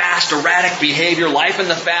 Loud, fast, erratic behavior, life in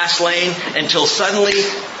the fast lane, until suddenly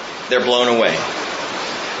they're blown away.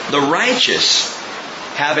 The righteous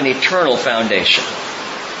have an eternal foundation,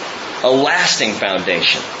 a lasting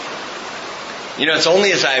foundation. You know, it's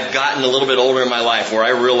only as I've gotten a little bit older in my life where I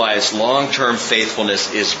realize long-term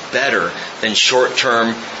faithfulness is better than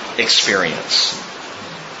short-term experience.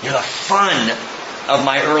 You know, the fun of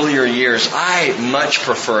my earlier years, I much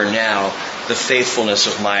prefer now the faithfulness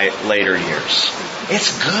of my later years.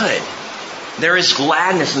 It's good. There is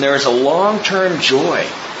gladness and there is a long-term joy.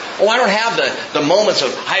 Oh, I don't have the moments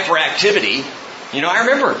of hyperactivity. You know, I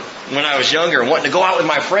remember when I was younger and wanting to go out with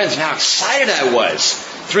my friends and how excited I was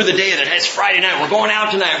through the day that it's Friday night, we're going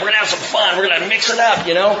out tonight, we're going to have some fun, we're going to mix it up,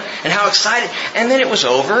 you know, and how excited. And then it was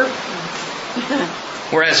over.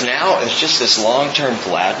 Whereas now it's just this long-term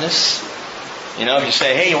gladness. You know, if you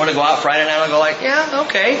say, hey, you want to go out Friday night? I'll go like, yeah,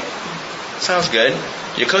 okay. Sounds good.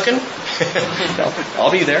 You cooking? No,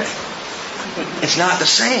 I'll be there. It's not the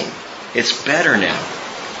same. It's better now.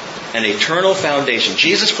 An eternal foundation.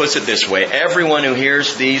 Jesus puts it this way: everyone who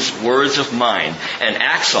hears these words of mine and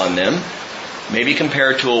acts on them may be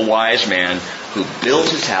compared to a wise man who built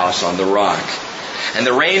his house on the rock. And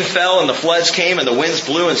the rain fell, and the floods came, and the winds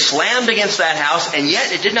blew and slammed against that house, and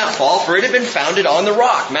yet it did not fall, for it had been founded on the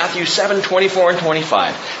rock. Matthew 7:24 and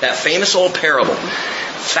 25. That famous old parable.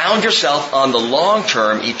 Found yourself on the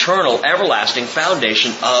long-term, eternal, everlasting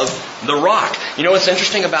foundation of the rock. You know what's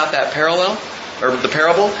interesting about that parallel? Or the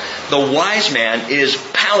parable? The wise man is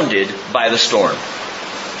pounded by the storm.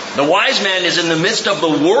 The wise man is in the midst of the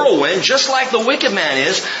whirlwind, just like the wicked man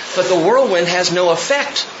is, but the whirlwind has no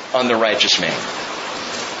effect on the righteous man.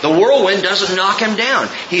 The whirlwind doesn't knock him down.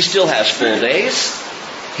 He still has full days.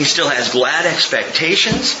 He still has glad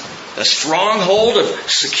expectations, a stronghold of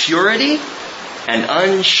security, an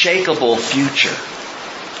unshakable future.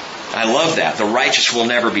 I love that. The righteous will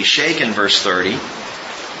never be shaken, verse 30.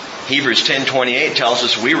 Hebrews 10:28 tells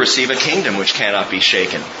us we receive a kingdom which cannot be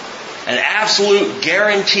shaken. An absolute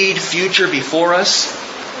guaranteed future before us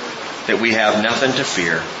that we have nothing to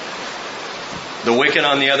fear. The wicked,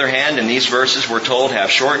 on the other hand, in these verses we're told, have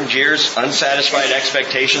shortened years, unsatisfied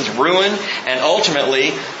expectations, ruin, and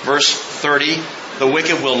ultimately, verse 30, the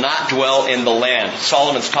wicked will not dwell in the land.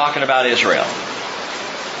 Solomon's talking about Israel.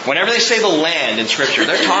 Whenever they say the land in Scripture,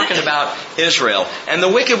 they're talking about Israel. And the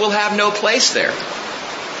wicked will have no place there.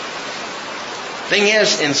 Thing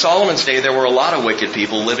is, in Solomon's day, there were a lot of wicked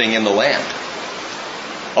people living in the land.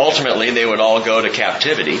 Ultimately, they would all go to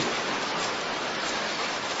captivity.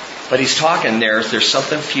 But he's talking there's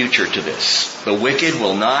something future to this. The wicked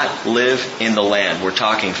will not live in the land. We're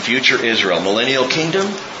talking future Israel. Millennial kingdom,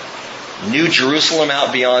 New Jerusalem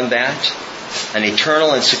out beyond that, an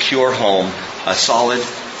eternal and secure home, a solid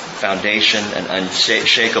foundation, an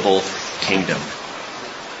unshakable kingdom.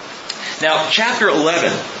 Now, chapter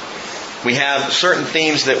 11, we have certain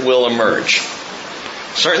themes that will emerge.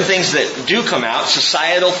 Certain things that do come out,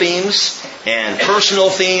 societal themes and personal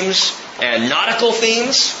themes and nautical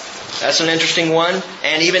themes. That's an interesting one.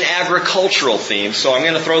 And even agricultural themes. So I'm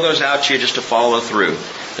going to throw those out to you just to follow through.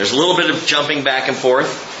 There's a little bit of jumping back and forth,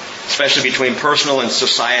 especially between personal and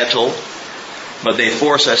societal. But they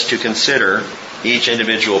force us to consider each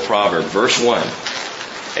individual proverb. Verse 1.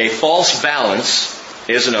 A false balance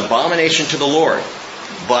is an abomination to the Lord,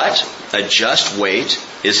 but a just weight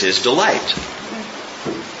is His delight.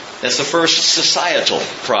 That's the first societal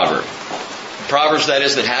proverb. Proverbs, that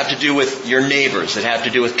is, that have to do with your neighbors, that have to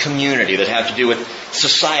do with community, that have to do with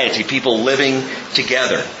society, people living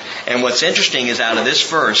together. And what's interesting is out of this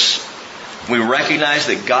verse, we recognize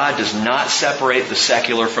that God does not separate the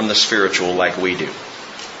secular from the spiritual like we do.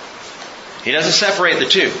 He doesn't separate the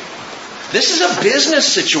two. This is a business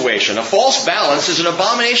situation. A false balance is an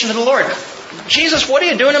abomination to the Lord. Jesus, what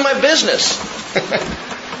are you doing in my business?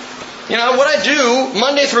 What I do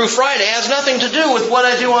Monday through Friday has nothing to do with what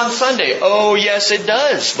I do on Sunday. Oh, yes, it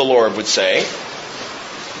does, the Lord would say.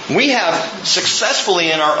 We have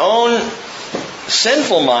successfully in our own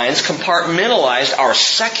sinful minds compartmentalized our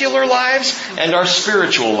secular lives and our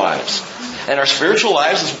spiritual lives. And our spiritual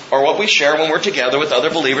lives are what we share when we're together with other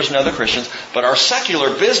believers and other Christians. But our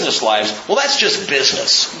secular business lives, well, that's just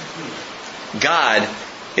business. God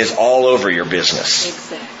is all over your business.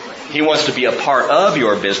 Exactly. He wants to be a part of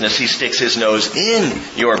your business. He sticks His nose in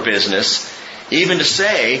your business. Even to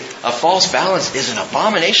say a false balance is an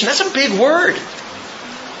abomination, that's a big word.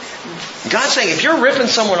 God's saying, if you're ripping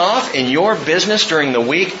someone off in your business during the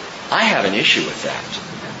week, I have an issue with that.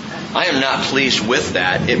 I am not pleased with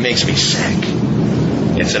that. It makes me sick.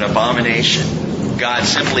 It's an abomination. God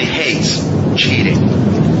simply hates cheating.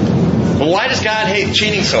 Well, why does God hate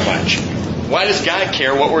cheating so much? Why does God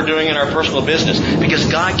care what we're doing in our personal business? Because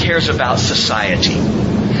God cares about society.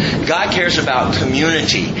 God cares about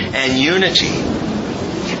community and unity.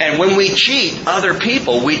 And when we cheat other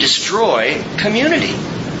people, we destroy community.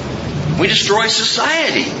 We destroy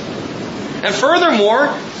society. And furthermore,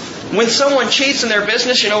 when someone cheats in their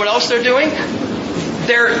business, you know what else they're doing?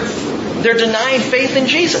 They're denying faith in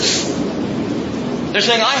Jesus. They're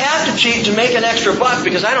saying, I have to cheat to make an extra buck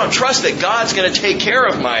because I don't trust that God's going to take care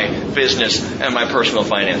of my business and my personal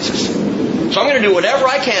finances. So I'm going to do whatever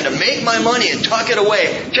I can to make my money and tuck it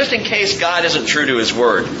away just in case God isn't true to His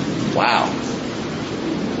word. Wow.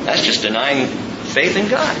 That's just denying faith in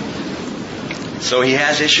God. So He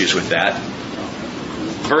has issues with that.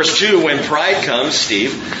 Verse 2, when pride comes,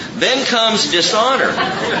 Steve, then comes dishonor.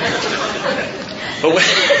 But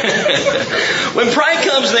when pride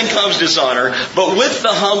comes, then comes dishonor. But with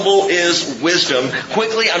the humble is wisdom.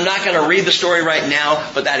 Quickly, I'm not going to read the story right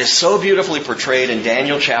now, but that is so beautifully portrayed in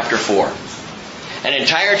Daniel chapter 4. An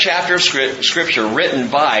entire chapter of Scripture written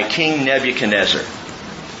by King Nebuchadnezzar.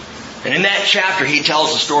 And in that chapter, he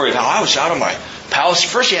tells the story of how I was out of my palace.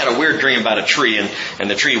 First, he had a weird dream about a tree and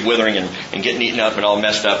the tree withering and getting eaten up and all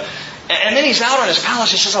messed up. And then he's out on his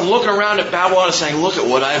palace. He says, I'm looking around at Babylon and saying, look at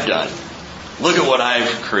what I've done. Look at what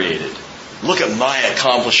I've created. Look at my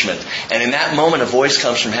accomplishment. And in that moment, a voice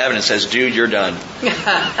comes from heaven and says, dude, you're done.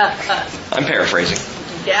 I'm paraphrasing.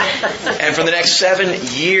 Yeah. And for the next 7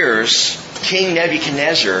 years, King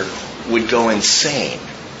Nebuchadnezzar would go insane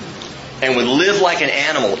and would live like an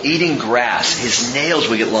animal, eating grass. His nails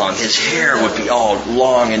would get long. His hair would be all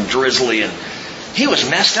long and drizzly. And he was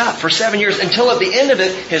messed up for 7 years until at the end of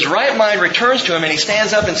it, his right mind returns to him and he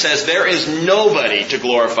stands up and says, there is nobody to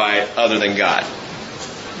glorify other than God.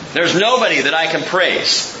 There's nobody that I can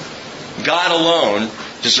praise. God alone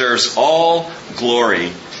deserves all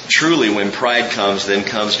glory. Truly, when pride comes, then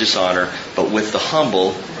comes dishonor. But with the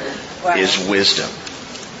humble is wisdom.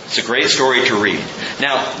 It's a great story to read.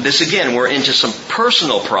 Now, this again, we're into some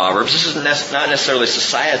personal proverbs. This is not necessarily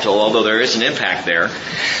societal, although there is an impact there.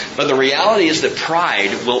 But the reality is that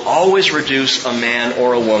pride will always reduce a man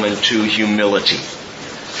or a woman to humility.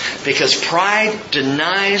 Because pride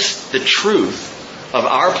denies the truth of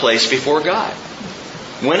our place before God.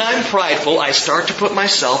 When I'm prideful, I start to put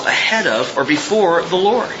myself ahead of or before the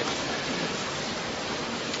Lord.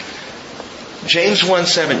 James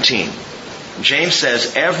 1:17. James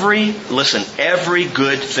says, every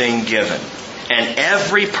good thing given and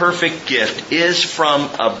every perfect gift is from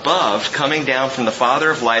above, coming down from the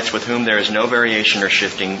Father of lights, with whom there is no variation or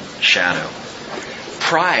shifting shadow.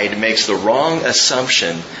 Pride makes the wrong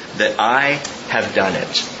assumption that I have done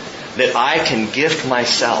it, that I can gift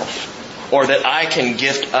myself, or that I can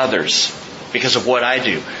gift others because of what I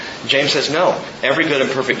do. James says, no, every good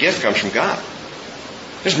and perfect gift comes from God.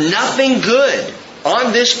 There's nothing good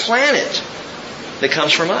on this planet that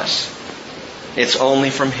comes from us. It's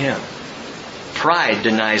only from Him. Pride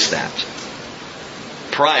denies that.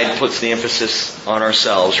 Pride puts the emphasis on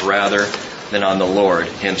ourselves rather than on the Lord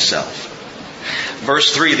Himself.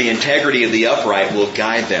 Verse 3, the integrity of the upright will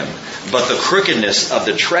guide them, but the crookedness of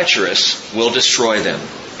the treacherous will destroy them.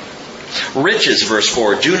 Riches, verse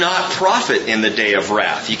 4, do not profit in the day of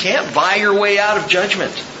wrath. You can't buy your way out of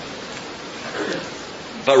judgment.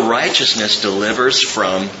 But righteousness delivers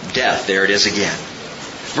from death. There it is again.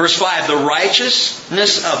 Verse 5, the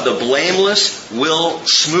righteousness of the blameless will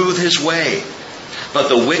smooth his way, but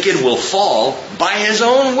the wicked will fall by his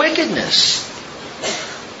own wickedness.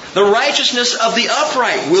 The righteousness of the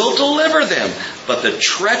upright will deliver them, but the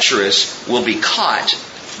treacherous will be caught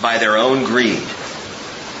by their own greed.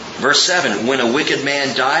 Verse 7, when a wicked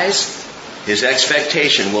man dies, his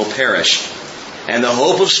expectation will perish, and the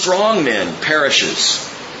hope of strong men perishes.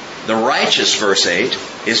 The righteous, verse 8,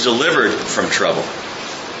 is delivered from trouble,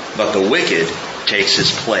 but the wicked takes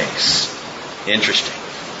his place. Interesting.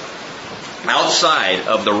 Outside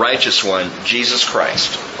of the righteous one, Jesus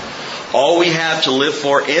Christ, all we have to live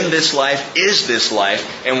for in this life is this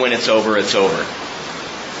life, and when it's over, it's over.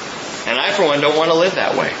 And I, for one, don't want to live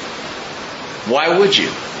that way. Why would you?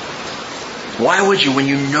 Why would you when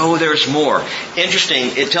you know there's more?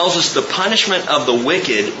 Interesting, it tells us the punishment of the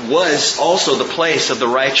wicked was also the place of the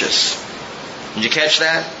righteous. Did you catch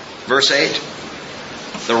that? Verse 8.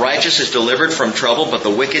 The righteous is delivered from trouble, but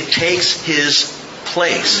the wicked takes his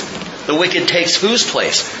place. The wicked takes whose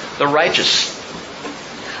place? The righteous.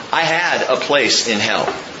 I had a place in hell.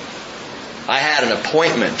 I had an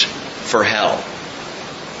appointment for hell.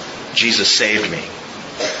 Jesus saved me.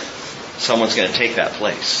 Someone's going to take that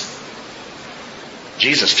place.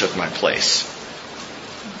 Jesus took my place.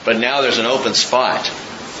 But now there's an open spot.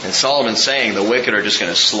 And Solomon's saying the wicked are just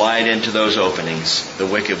going to slide into those openings. The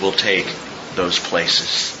wicked will take those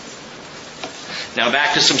places. Now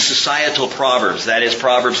back to some societal proverbs. That is,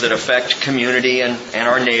 proverbs that affect community and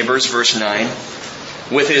our neighbors. Verse 9.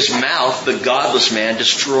 With his mouth the godless man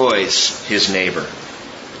destroys his neighbor,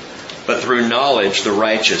 but through knowledge the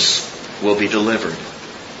righteous will be delivered.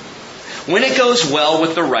 When it goes well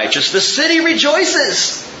with the righteous, the city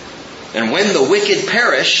rejoices. And when the wicked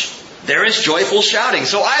perish, there is joyful shouting.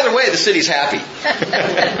 So either way, the city's happy.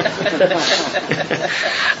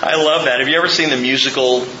 I love that. Have you ever seen the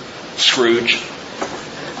musical Scrooge?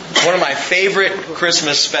 One of my favorite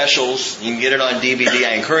Christmas specials. You can get it on DVD.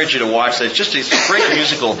 I encourage you to watch that. It's just a great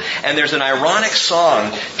musical. And there's an ironic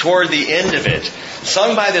song toward the end of it,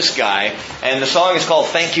 sung by this guy. And the song is called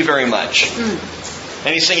Thank You Very Much.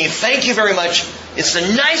 And he's singing, "Thank you very much. It's the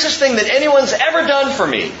nicest thing that anyone's ever done for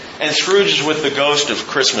me." And Scrooge is with the ghost of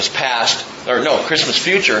Christmas Christmas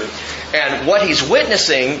future. And what he's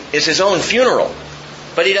witnessing is his own funeral.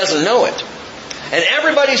 But he doesn't know it. And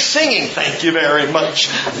everybody's singing, "Thank you very much.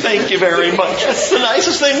 Thank you very much. It's the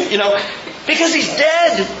nicest thing," because he's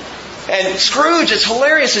dead. And Scrooge, it's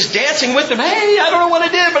hilarious, is dancing with them. "Hey, I don't know what I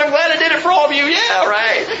did, but I'm glad I did it for all of you." "Yeah,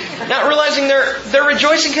 right." Not realizing they're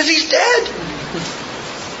rejoicing because he's dead.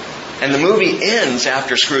 And the movie ends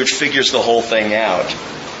after Scrooge figures the whole thing out.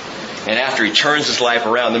 And after he turns his life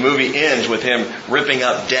around, the movie ends with him ripping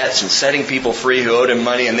up debts and setting people free who owed him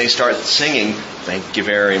money, and they start singing, "Thank you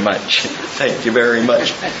very much. Thank you very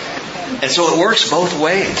much." And so it works both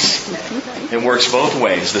ways. It works both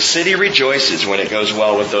ways. The city rejoices when it goes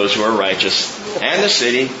well with those who are righteous, and the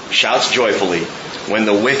city shouts joyfully when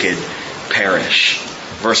the wicked perish.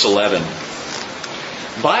 Verse 11.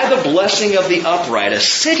 "By the blessing of the upright, a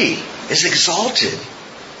city is exalted,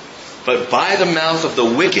 but by the mouth of the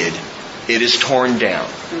wicked it is torn down."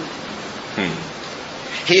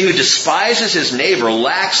 He who despises his neighbor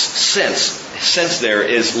lacks sense. Sense there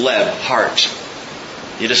is lev, heart.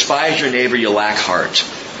 You despise your neighbor, you lack heart.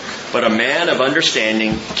 But a man of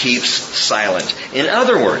understanding keeps silent. In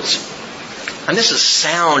other words, and this is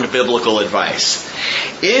sound biblical advice,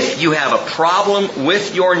 if you have a problem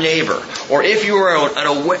with your neighbor, or if you are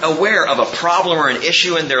aware of a problem or an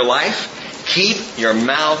issue in their life, keep your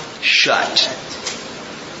mouth shut,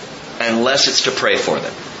 unless it's to pray for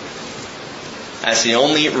them. That's the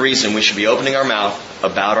only reason we should be opening our mouth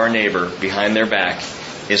about our neighbor behind their back,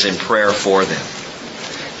 is in prayer for them.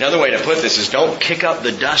 Another way to put this is, don't kick up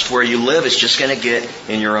the dust where you live. It's just going to get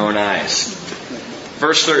in your own eyes.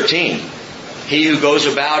 Verse 13. "He who goes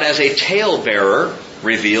about as a talebearer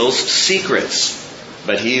reveals secrets,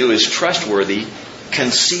 but he who is trustworthy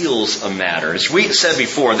conceals a matter." As we said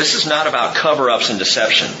before, this is not about cover-ups and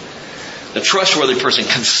deception. The trustworthy person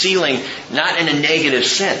concealing, not in a negative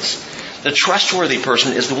sense. The trustworthy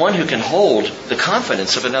person is the one who can hold the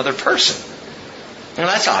confidence of another person. Now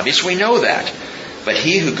that's obvious, we know that. But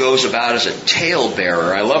he who goes about as a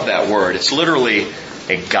talebearer, I love that word, it's literally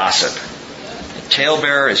a gossip. A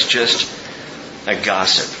talebearer is just a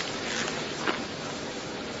gossip.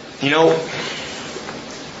 I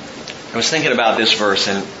was thinking about this verse,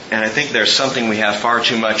 and I think there's something we have far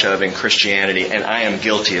too much of in Christianity, and I am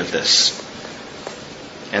guilty of this.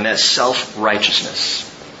 And that's self-righteousness.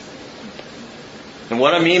 And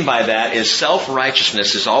what I mean by that is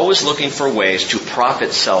self-righteousness is always looking for ways to prop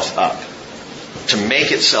itself up, to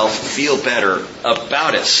make itself feel better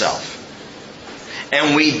about itself.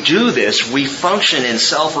 And we do this, we function in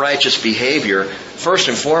self-righteous behavior, first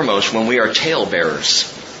and foremost, when we are talebearers,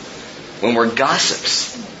 when we're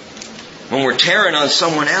gossips, when we're tearing on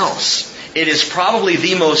someone else. It is probably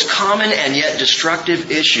the most common and yet destructive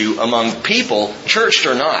issue among people, churched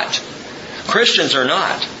or not, Christians or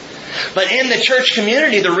not. But in the church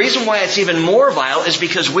community, the reason why it's even more vile is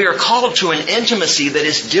because we are called to an intimacy that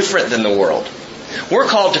is different than the world. We're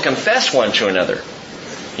called to confess one to another.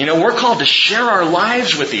 We're called to share our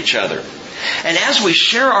lives with each other. And as we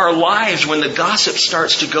share our lives, when the gossip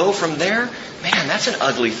starts to go from there, man, that's an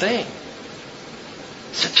ugly thing.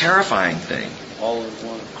 It's a terrifying thing. All in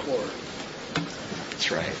one accord. That's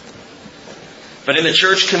right. But in the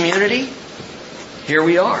church community, here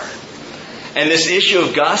we are. And this issue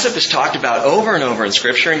of gossip is talked about over and over in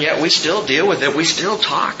Scripture, and yet we still deal with it. We still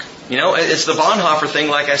talk. It's the Bonhoeffer thing,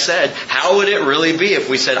 like I said. How would it really be if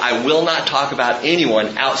we said, I will not talk about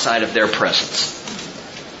anyone outside of their presence?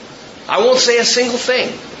 I won't say a single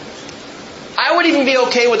thing. I would even be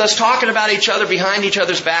okay with us talking about each other behind each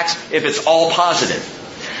other's backs if it's all positive.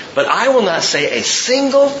 But I will not say a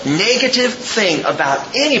single negative thing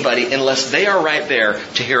about anybody unless they are right there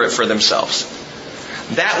to hear it for themselves.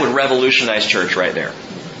 That would revolutionize church right there.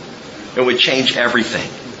 It would change everything.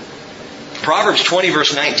 Proverbs 20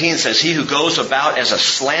 verse 19 says, "He who goes about as a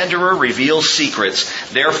slanderer reveals secrets.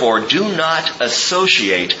 Therefore, do not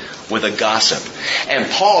associate with a gossip." And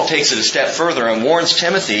Paul takes it a step further and warns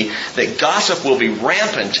Timothy that gossip will be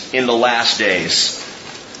rampant in the last days.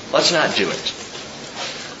 Let's not do it.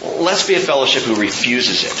 Let's be a fellowship who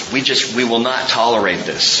refuses it. We will not tolerate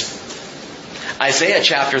this. Isaiah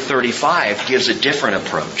chapter 35 gives a different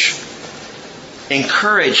approach.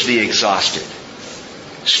 Encourage the exhausted.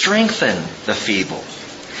 Strengthen the feeble.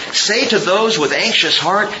 Say to those with anxious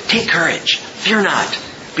heart, take courage, fear not.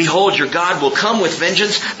 Behold, your God will come with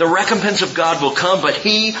vengeance. The recompense of God will come, but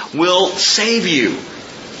He will save you.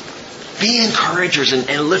 Be encouragers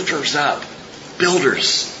and lifters up,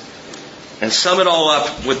 builders. And sum it all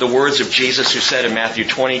up with the words of Jesus, who said in Matthew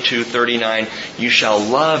 22:39, "You shall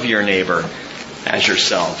love your neighbor as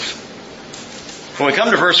yourself." When we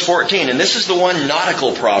come to verse 14, and this is the one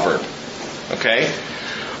nautical proverb, okay?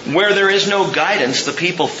 "Where there is no guidance, the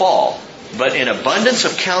people fall. But in abundance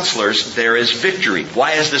of counselors, there is victory."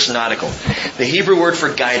 Why is this nautical? The Hebrew word for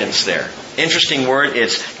guidance there, interesting word,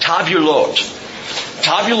 it's tabulot.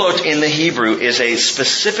 Tabulot in the Hebrew is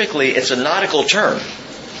it's a nautical term.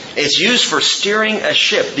 It's used for steering a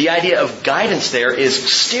ship. The idea of guidance there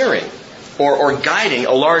is steering or guiding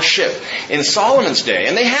a large ship. In Solomon's day,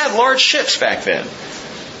 and they had large ships back then.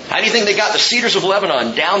 How do you think they got the cedars of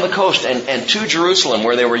Lebanon down the coast and to Jerusalem,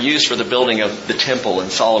 where they were used for the building of the temple in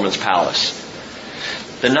Solomon's palace?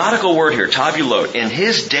 The nautical word here, tabulot, in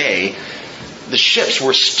his day, the ships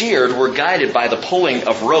were guided by the pulling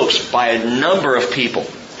of ropes by a number of people.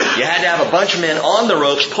 You had to have a bunch of men on the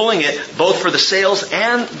ropes pulling it, both for the sails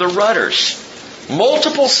and the rudders.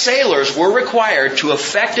 Multiple sailors were required to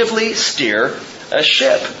effectively steer a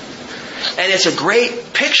ship. And it's a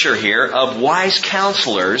great picture here of wise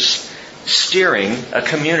counselors steering a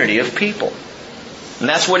community of people. And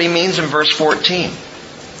that's what he means in verse 14.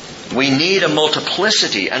 We need a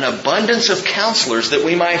multiplicity, an abundance of counselors, that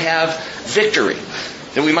we might have victory,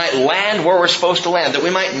 that we might land where we're supposed to land, that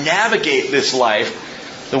we might navigate this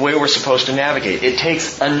life the way we're supposed to navigate. It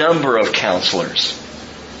takes a number of counselors.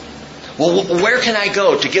 Well, where can I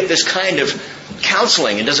go to get this kind of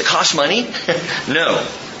counseling? And does it cost money? No.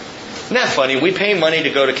 Isn't that funny? We pay money to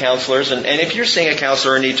go to counselors, and if you're seeing a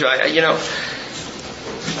counselor in need to,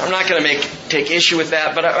 I'm not going to take issue with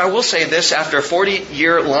that, but I will say this: after a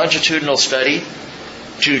 40-year longitudinal study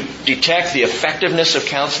to detect the effectiveness of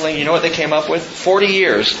counseling, you know what they came up with? 40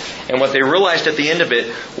 years. And what they realized at the end of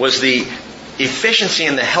it was the efficiency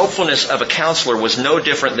and the helpfulness of a counselor was no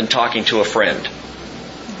different than talking to a friend.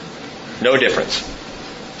 No difference.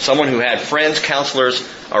 Someone who had friends, counselors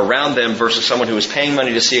around them versus someone who was paying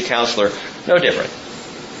money to see a counselor, no different.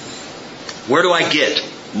 Where do I get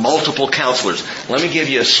multiple counselors? Let me give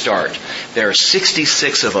you a start. There are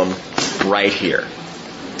 66 of them right here.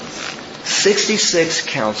 66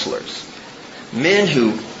 counselors. Men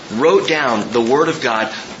who wrote down the Word of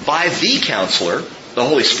God by the counselor, the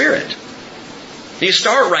Holy Spirit. You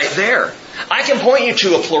start right there. I can point you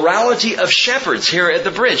to a plurality of shepherds here at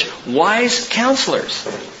the bridge. Wise counselors.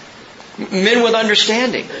 Men with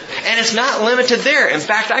understanding. And it's not limited there. In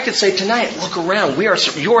fact, I could say tonight, look around.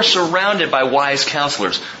 You're surrounded by wise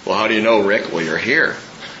counselors. Well, how do you know, Rick? Well, you're here.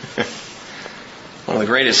 One of the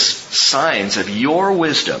greatest signs of your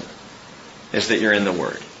wisdom is that you're in the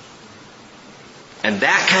Word. And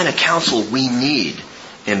that kind of counsel we need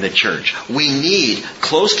in the church. We need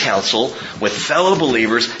close counsel with fellow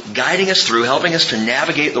believers guiding us through, helping us to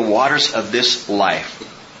navigate the waters of this life.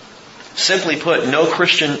 Simply put, no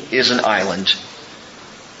Christian is an island.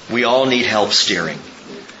 We all need help steering.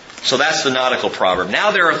 So that's the nautical proverb.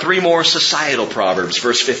 Now there are 3 more societal proverbs.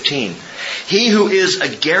 Verse 15. He who is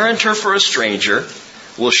a guarantor for a stranger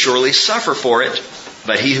will surely suffer for it,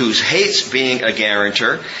 but he who hates being a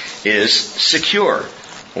guarantor is secure.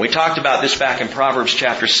 We talked about this back in Proverbs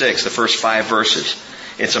chapter 6, the first 5 verses.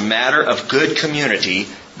 It's a matter of good community.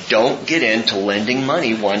 Don't get into lending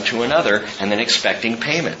money one to another and then expecting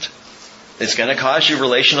payment. It's going to cause you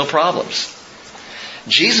relational problems.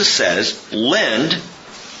 Jesus says, lend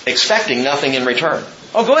expecting nothing in return.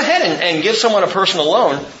 Oh, go ahead and give someone a personal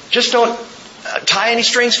loan. Just don't tie any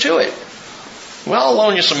strings to it. Well, I'll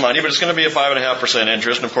loan you some money, but it's going to be a 5.5%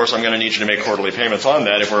 interest. And of course, I'm going to need you to make quarterly payments on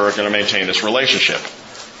that if we're going to maintain this relationship.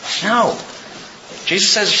 No.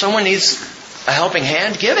 Jesus says if someone needs a helping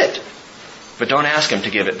hand, give it. But don't ask him to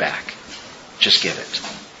give it back. Just give it.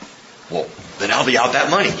 Well, then I'll be out that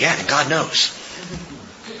money. Yeah, and God knows.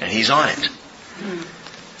 And He's on it.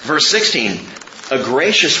 Verse 16. A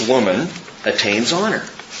gracious woman attains honor,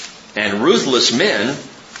 and ruthless men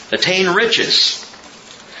attain riches.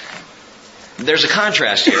 There's a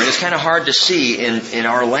contrast here, and it's kind of hard to see in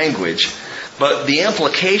our language. But the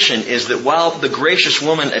implication is that while the gracious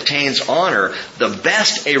woman attains honor, the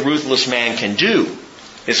best a ruthless man can do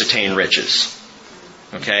is attain riches.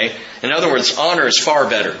 Okay? In other words, honor is far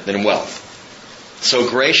better than wealth. So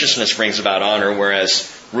graciousness brings about honor,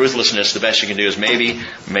 whereas ruthlessness, the best you can do is maybe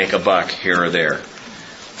make a buck here or there.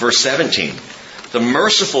 Verse 17. The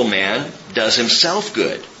merciful man does himself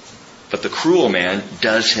good, but the cruel man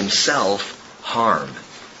does himself harm.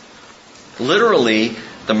 Literally,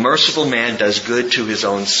 the merciful man does good to his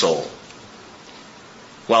own soul,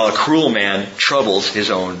 while a cruel man troubles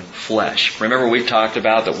his own flesh. Remember, we've talked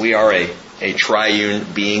about that we are a triune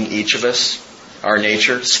being, each of us. Our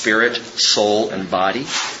nature, spirit, soul, and body.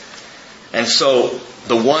 And so,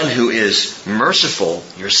 the one who is merciful,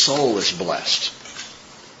 your soul is blessed.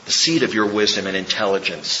 The seed of your wisdom and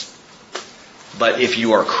intelligence. But if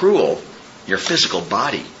you are cruel, your physical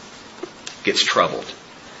body gets troubled.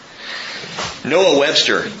 Noah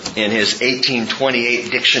Webster, in his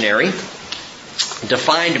 1828 dictionary,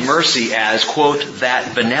 defined mercy as, quote,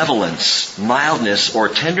 that benevolence, mildness, or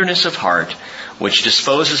tenderness of heart which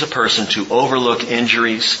disposes a person to overlook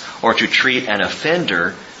injuries or to treat an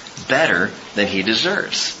offender better than he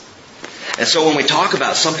deserves. And so when we talk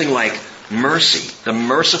about something like mercy, the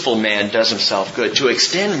merciful man does himself good. To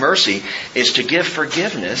extend mercy is to give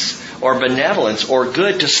forgiveness or benevolence or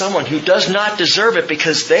good to someone who does not deserve it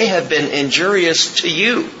because they have been injurious to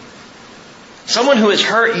you. Someone who has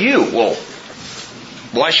hurt you. Well,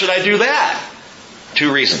 why should I do that?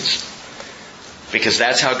 2 reasons. Because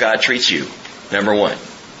that's how God treats you, number 1.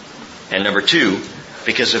 And number 2,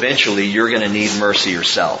 because eventually you're going to need mercy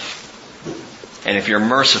yourself. And if you're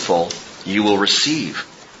merciful, you will receive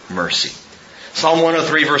mercy. Psalm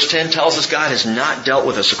 103 verse 10 tells us God has not dealt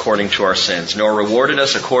with us according to our sins, nor rewarded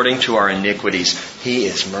us according to our iniquities. He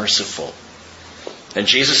is merciful. And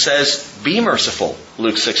Jesus says, be merciful,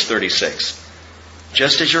 Luke 6:36,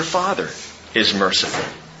 just as your Father is merciful.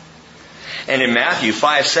 And in Matthew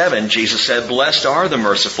 5:7, Jesus said, blessed are the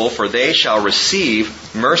merciful, for they shall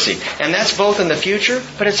receive mercy. And that's both in the future,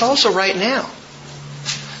 but it's also right now.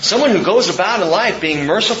 Someone who goes about in life being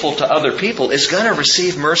merciful to other people is going to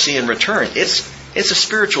receive mercy in return. It's a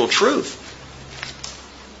spiritual truth.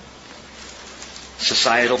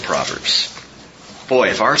 Societal proverbs. Boy,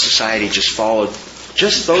 if our society just followed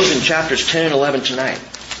just those in chapters 10 and 11 tonight,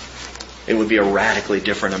 it would be a radically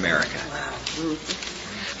different America. Wow.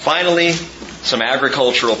 Finally, some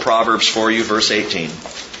agricultural proverbs for you, verse 18.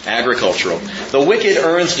 Agricultural. The wicked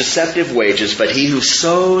earns deceptive wages, but he who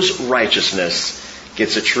sows righteousness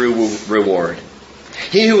gets a true reward.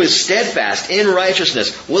 He who is steadfast in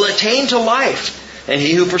righteousness will attain to life, and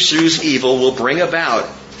he who pursues evil will bring about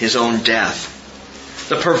his own death.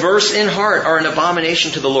 The perverse in heart are an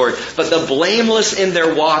abomination to the Lord, but the blameless in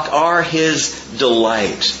their walk are his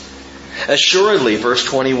delight. Assuredly, verse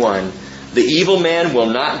 21, the evil man will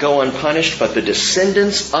not go unpunished, but the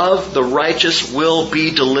descendants of the righteous will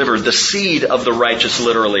be delivered. The seed of the righteous,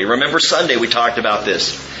 literally. Remember Sunday we talked about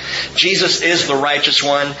this. Jesus is the righteous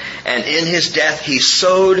one, and in his death he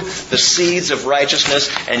sowed the seeds of righteousness,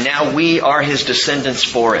 and now we are his descendants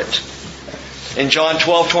for it. In John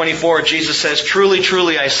 12:24, Jesus says, truly,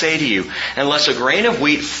 truly, I say to you, unless a grain of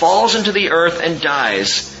wheat falls into the earth and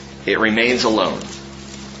dies, it remains alone.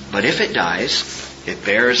 But if it dies, it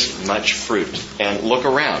bears much fruit. And look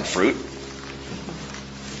around, fruit.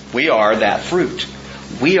 We are that fruit.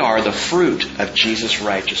 We are the fruit of Jesus'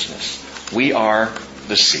 righteousness. We are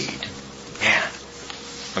the seed. Man,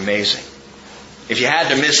 amazing. If you had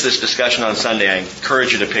to miss this discussion on Sunday, I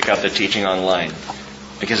encourage you to pick up the teaching online.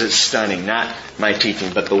 Because it's stunning. Not my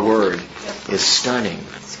teaching, but the Word is stunning.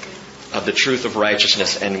 Of the truth of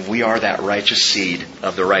righteousness, and we are that righteous seed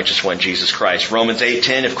of the righteous one, Jesus Christ. Romans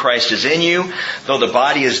 8:10, if Christ is in you, though the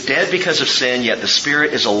body is dead because of sin, yet the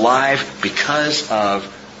Spirit is alive because of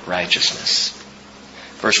righteousness.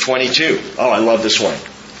 Verse 22. Oh, I love this one.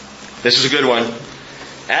 This is a good one.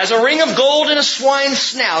 As a ring of gold in a swine's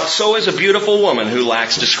snout, so is a beautiful woman who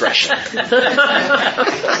lacks discretion. Wow,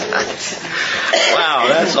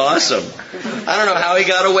 that's awesome. I don't know how he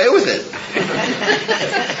got away with it.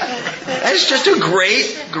 That's just a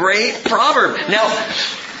great proverb. Now,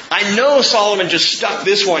 I know Solomon just stuck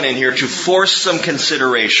this one in here to force some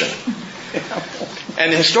consideration.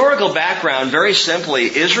 And the historical background, very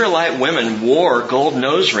simply, Israelite women wore gold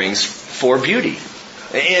nose rings for beauty.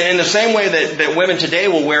 In the same way that women today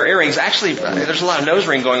will wear earrings. Actually, there's a lot of nose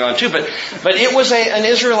ring going on too, but it was an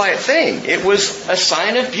Israelite thing. It was a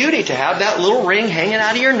sign of beauty to have that little ring hanging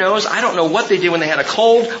out of your nose. I don't know what they did when they had a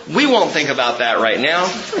cold. We won't think about that right now.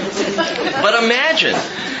 But imagine.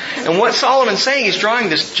 And what Solomon's saying, he's drawing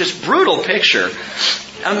this just brutal picture.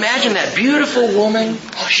 Imagine that beautiful woman.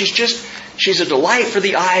 Oh, she's a delight for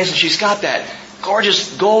the eyes, and she's got that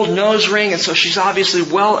gorgeous gold nose ring, and so she's obviously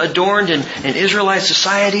well adorned in Israelite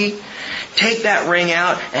society. Take that ring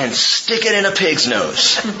out and stick it in a pig's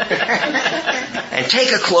nose. And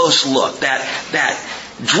take a close look. That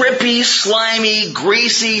drippy, slimy,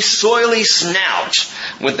 greasy, soily snout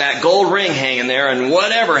with that gold ring hanging there and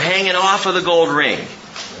whatever hanging off of the gold ring.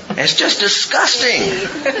 It's just disgusting.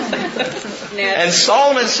 And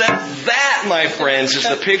Solomon said, that, my friends, is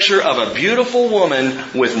the picture of a beautiful woman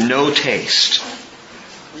with no taste.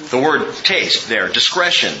 The word taste there,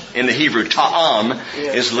 discretion in the Hebrew, ta'am,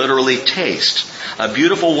 is literally taste. A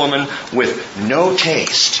beautiful woman with no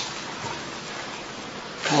taste.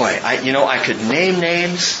 Boy, I could name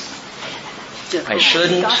names. I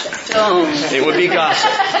shouldn't. Don't. It would be gossip.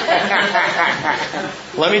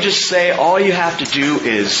 Let me just say, all you have to do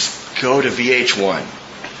is go to VH1.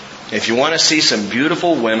 If you want to see some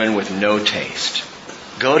beautiful women with no taste,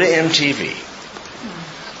 go to MTV.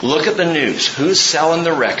 Look at the news. Who's selling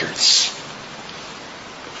the records?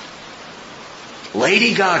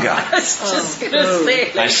 Lady Gaga. I was just going to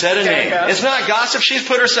say. I said a name. It's not gossip. She's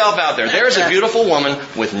put herself out there. There's a beautiful woman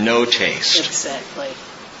with no taste. Exactly.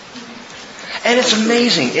 And it's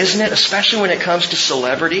amazing, isn't it? Especially when it comes to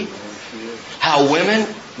celebrity, how women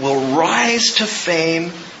will rise to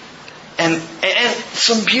fame, and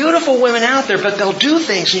some beautiful women out there, but they'll do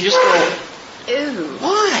things and you just go, Ew.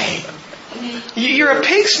 why? You're a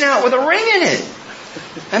pig snout with a ring in it.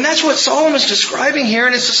 And that's what Solomon's describing here,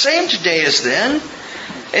 and it's the same today as then.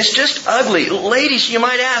 It's just ugly. Ladies, you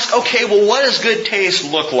might ask, okay, well, what does good taste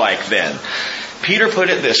look like then? Peter put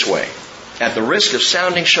it this way. At the risk of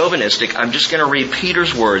sounding chauvinistic, I'm just going to read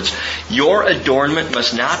Peter's words. Your adornment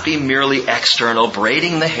must not be merely external,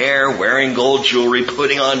 braiding the hair, wearing gold jewelry,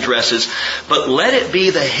 putting on dresses, but let it be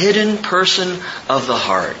the hidden person of the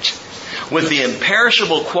heart, with the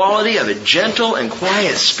imperishable quality of a gentle and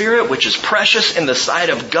quiet spirit, which is precious in the sight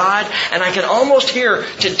of God. And I can almost hear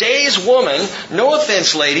today's woman, no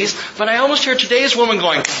offense ladies, but I almost hear today's woman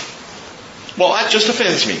going, well, that just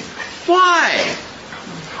offends me. Why?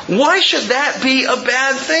 Why should that be a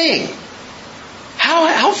bad thing?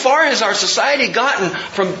 How far has our society gotten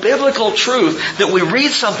from biblical truth that we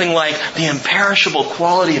read something like the imperishable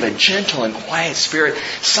quality of a gentle and quiet spirit,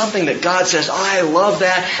 something that God says, I love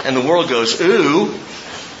that, and the world goes, ooh.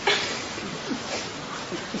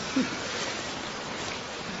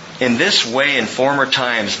 In this way, in former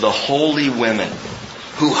times, the holy women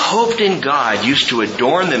who hoped in God used to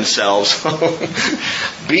adorn themselves,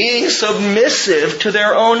 being submissive to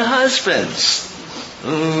their own husbands.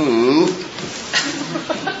 Ooh.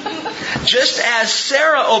 Just as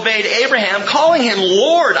Sarah obeyed Abraham, calling him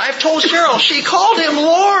Lord. I've told Cheryl, she called him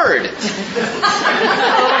Lord.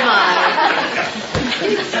 Oh my.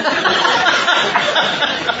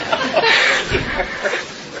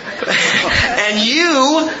 And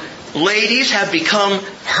you, ladies, have become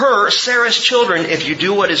Sarah's children, if you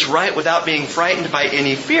do what is right without being frightened by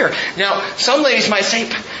any fear. Now, some ladies might say,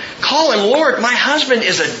 call him Lord. My husband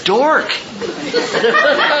is a dork.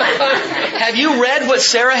 Have you read what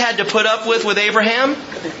Sarah had to put up with Abraham?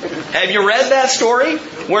 Have you read that story?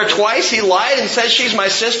 Where twice he lied and said she's my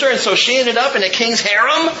sister, and so she ended up in a king's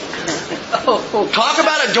harem? Talk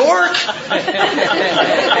about a dork.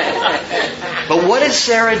 But what did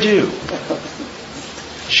Sarah do?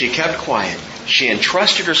 She kept quiet. She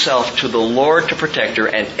entrusted herself to the Lord to protect her,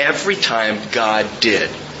 and every time God did.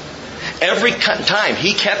 Every time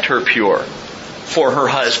He kept her pure for her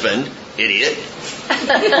husband, idiot.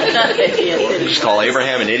 Just call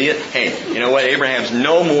Abraham an idiot. Hey, you know what? Abraham's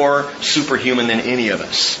no more superhuman than any of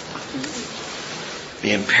us.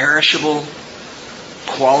 The imperishable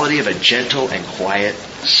quality of a gentle and quiet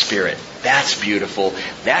spirit. That's beautiful.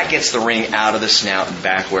 That gets the ring out of the snout and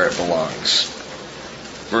back where it belongs.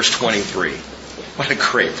 Verse 23. What a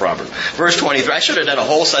great proverb. Verse 23. I should have done a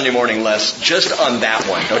whole Sunday morning lesson just on that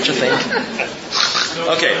one, don't you think?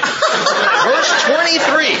 Okay. Verse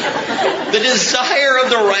 23. The desire of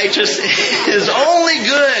the righteous is only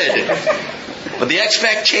good, but the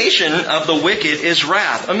expectation of the wicked is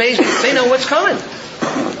wrath. Amazing. They know what's coming.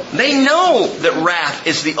 They know that wrath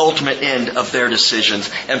is the ultimate end of their decisions.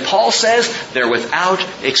 And Paul says they're without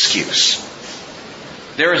excuse.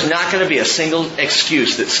 There is not going to be a single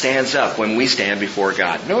excuse that stands up when we stand before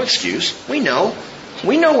God. No excuse. We know.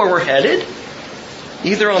 We know where we're headed.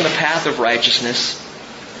 Either on the path of righteousness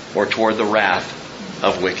or toward the wrath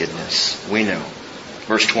of wickedness. We know.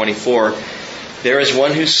 Verse 24. There is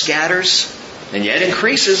one who scatters and yet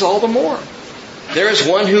increases all the more. There is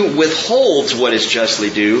one who withholds what is justly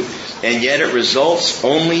due, and yet it results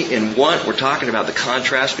only in want. We're talking about the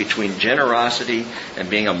contrast between generosity and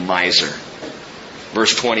being a miser.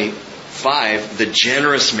 Verse 25, the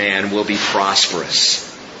generous man will be prosperous,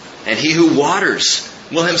 and he who waters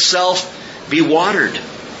will himself be watered.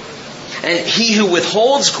 And he who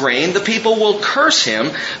withholds grain, the people will curse him,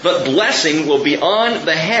 but blessing will be on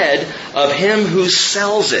the head of him who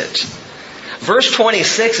sells it. Verse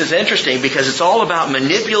 26 is interesting because it's all about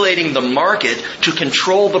manipulating the market to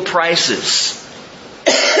control the prices.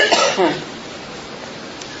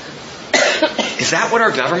 Is that what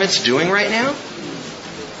our government's doing right now?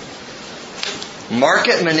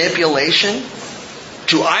 Market manipulation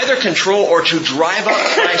to either control or to drive up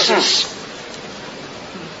prices.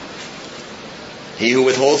 He who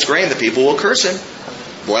withholds grain, the people will curse him.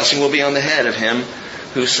 Blessing will be on the head of him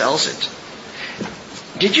who sells it.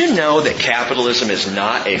 Did you know that capitalism is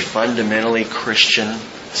not a fundamentally Christian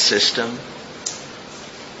system?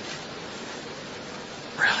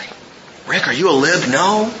 Really? Rick, are you a lib?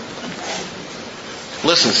 No.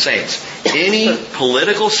 Listen, saints, any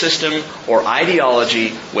political system or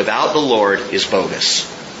ideology without the Lord is bogus.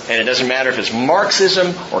 And it doesn't matter if it's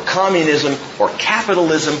Marxism or communism or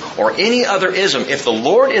capitalism or any other ism. If the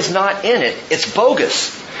Lord is not in it, it's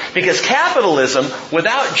bogus. Because capitalism,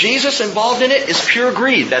 without Jesus involved in it, is pure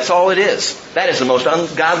greed. That's all it is. That is the most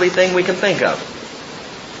ungodly thing we can think of.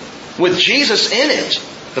 With Jesus in it,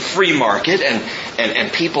 the free market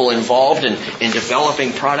and people involved in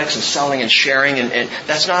developing products and selling and sharing, and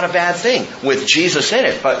that's not a bad thing with Jesus in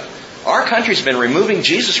it. But our country's been removing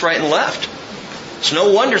Jesus right and left. It's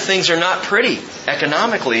no wonder things are not pretty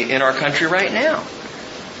economically in our country right now.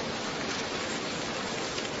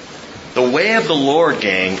 The way of the Lord,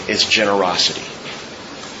 gang, is generosity.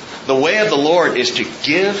 The way of the Lord is to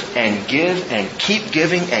give and give and keep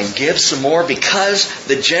giving and give some more, because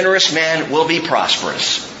the generous man will be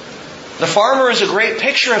prosperous. The farmer is a great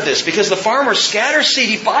picture of this, because the farmer scatters seed.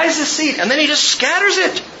 He buys the seed and then he just scatters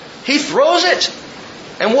it. He throws it.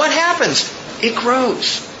 And what happens? It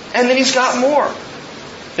grows. And then he's got more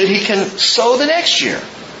that he can sow the next year.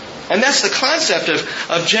 And that's the concept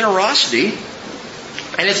of generosity.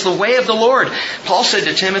 And it's the way of the Lord. Paul said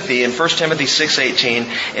to Timothy in 1 Timothy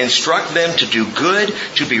 6:18, instruct them to do good,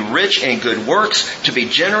 to be rich in good works, to be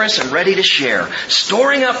generous and ready to share,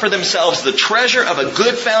 storing up for themselves the treasure of a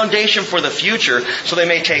good foundation for the future, so they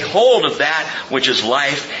may take hold of that which is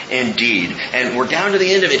life indeed. And we're down to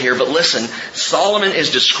the end of it here, but listen, Solomon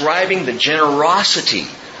is describing the generosity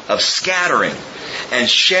of scattering and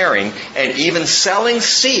sharing and even selling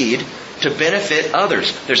seed to benefit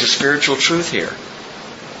others. There's a spiritual truth here.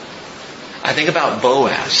 I think about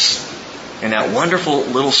Boaz and that wonderful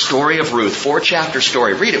little story of Ruth, 4-chapter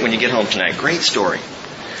story. Read it when you get home tonight. Great story.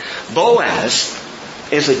 Boaz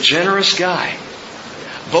is a generous guy.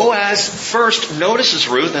 Boaz first notices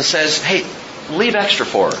Ruth and says, hey, leave extra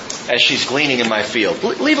for her as she's gleaning in my field.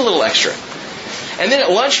 Leave a little extra. And then at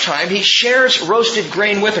lunchtime, he shares roasted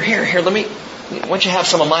grain with her. Here, why don't you have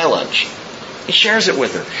some of my lunch? He shares it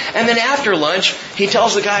with her. And then after lunch, he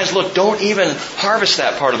tells the guys, look, don't even harvest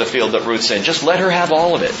that part of the field that Ruth's in. Just let her have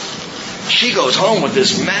all of it. She goes home with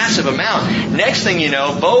this massive amount. Next thing you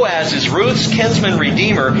know, Boaz is Ruth's kinsman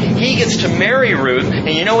redeemer. He gets to marry Ruth. And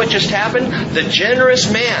you know what just happened? The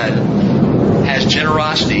generous man has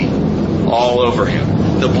generosity all over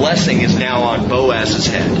him. The blessing is now on Boaz's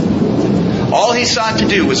head. All he sought to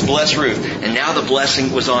do was bless Ruth. And now the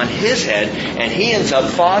blessing was on his head. And he ends up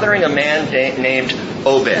fathering a man named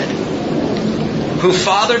Obed, who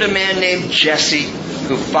fathered a man named Jesse,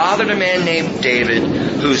 who fathered a man named David,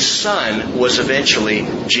 whose son was eventually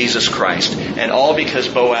Jesus Christ. And all because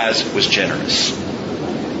Boaz was generous.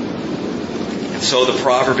 And so the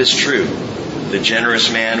proverb is true. The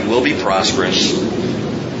generous man will be prosperous.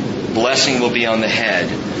 Blessing will be on the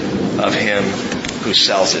head of him who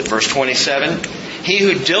sells it. Verse 27, he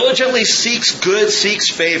who diligently seeks good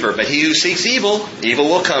seeks favor, but he who seeks evil, evil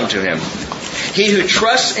will come to him. He who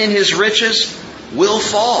trusts in his riches will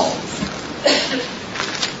fall,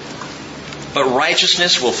 but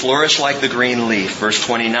righteousness will flourish like the green leaf. Verse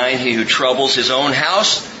 29, he who troubles his own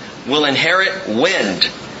house will inherit wind.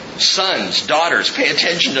 Sons, daughters, pay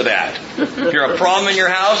attention to that. If you're a problem in your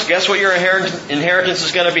house, guess what your inheritance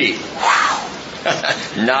is going to be?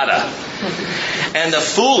 Nada. And the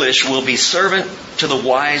foolish will be servant to the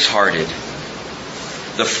wise-hearted.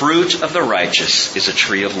 The fruit of the righteous is a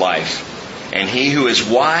tree of life, and he who is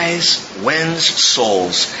wise wins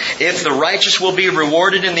souls. If the righteous will be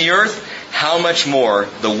rewarded in the earth, how much more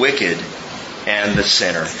the wicked and the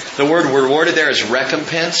sinner. The word rewarded there is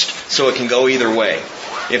recompensed, so it can go either way.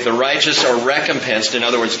 If the righteous are recompensed, in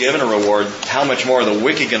other words, given a reward, how much more are the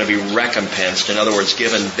wicked going to be recompensed, in other words,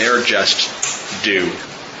 given their just due.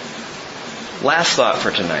 Last thought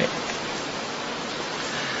for tonight.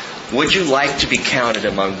 Would you like to be counted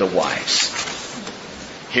among the wise?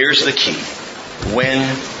 Here's the key.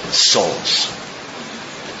 Win souls.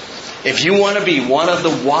 If you want to be one of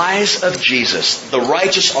the wise of Jesus, the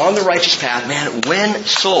righteous on the righteous path, man, win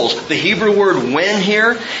souls. The Hebrew word win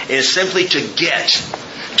here is simply to get,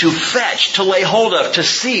 to fetch, to lay hold of, to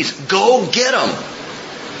seize. Go get them.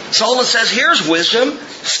 Solomon says, here's wisdom.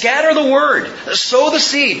 Scatter the word. Sow the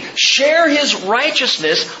seed. Share his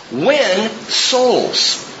righteousness. Win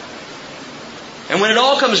souls. And when it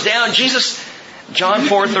all comes down, John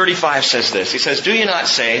 4:35 says this. He says, do you not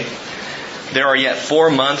say, there are yet 4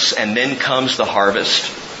 months and then comes the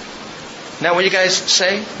harvest? Now what do you guys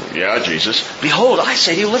say? Yeah, Jesus. Behold, I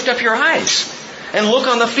say to you, lift up your eyes and look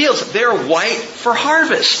on the fields. They're white for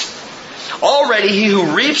harvest. Already he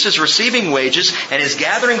who reaps is receiving wages and is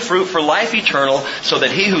gathering fruit for life eternal, so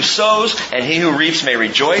that he who sows and he who reaps may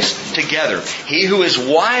rejoice together. He who is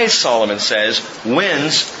wise, Solomon says,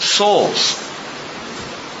 wins souls.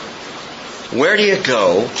 Where do you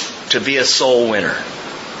go to be a soul winner?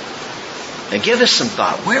 And give this some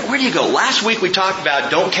thought. Where do you go? Last week we talked about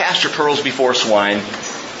don't cast your pearls before swine,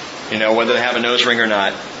 whether they have a nose ring or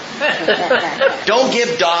not. Don't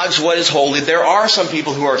give dogs what is holy. There are some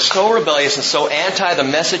people who are so rebellious and so anti the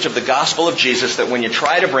message of the gospel of Jesus that when you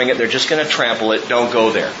try to bring it, they're just going to trample it. Don't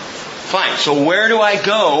go there. Fine. So where do I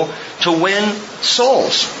go to win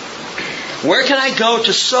souls? Where can I go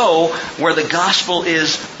to sow where the gospel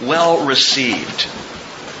is well received?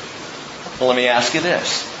 Well, let me ask you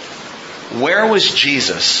this. Where was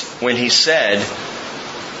Jesus when He said,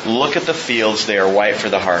 look at the fields, they are white for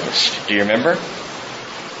the harvest? Do you remember?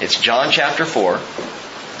 It's John chapter 4.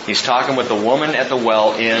 He's talking with the woman at the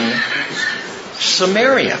well in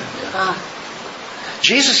Samaria.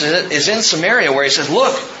 Jesus is in Samaria where He says,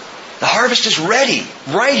 look, the harvest is ready,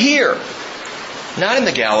 right here. Not in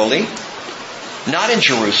the Galilee, not in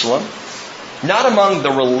Jerusalem, not among the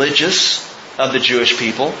religious of the Jewish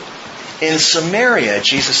people. In Samaria,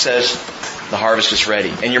 Jesus says, the harvest is ready.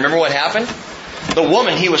 And you remember what happened? The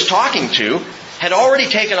woman He was talking to had already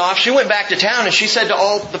taken off. She went back to town and she said to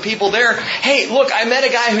all the people there, hey, look, I met a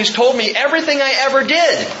guy who's told me everything I ever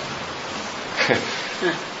did.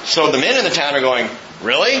 So the men in the town are going,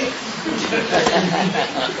 really?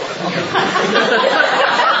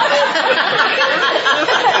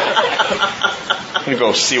 I'm going to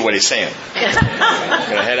go see what he's saying. I'm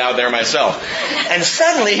going to head out there myself. And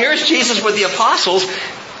suddenly, here's Jesus with the apostles,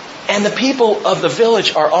 and the people of the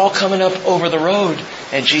village are all coming up over the road.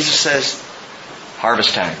 And Jesus says,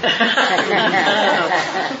 harvest time.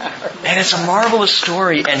 And it's a marvelous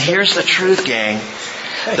story. And here's the truth, gang.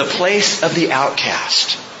 The place of the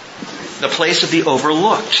outcast. The place of the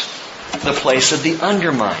overlooked. The place of the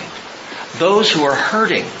undermined. Those who are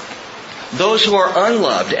hurting. Those who are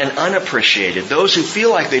unloved and unappreciated. Those who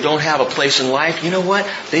feel like they don't have a place in life. You know what?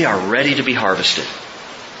 They are ready to be harvested.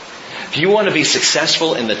 If you want to be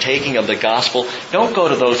successful in the taking of the gospel, don't go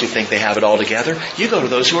to those who think they have it all together. You go to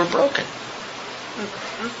those who are broken.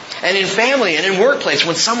 And in family and in workplace,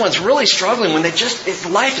 when someone's really struggling, when if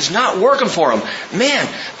life is not working for them, man,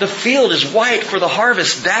 the field is white for the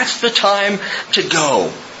harvest. That's the time to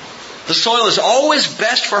go. The soil is always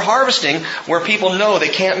best for harvesting where people know they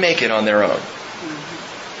can't make it on their own.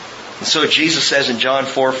 And so Jesus says in John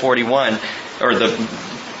 4:41, or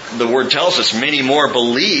the Word tells us, many more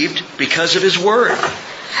believed because of His Word.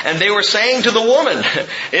 And they were saying to the woman,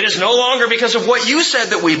 it is no longer because of what you said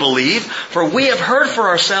that we believe, for we have heard for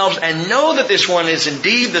ourselves and know that this one is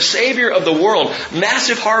indeed the Savior of the world.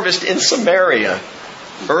 Massive harvest in Samaria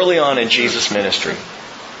early on in Jesus' ministry.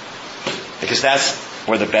 Because that's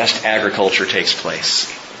where the best agriculture takes place.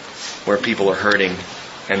 Where people are hurting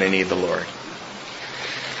and they need the Lord.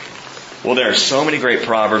 Well, there are so many great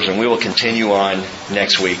Proverbs, and we will continue on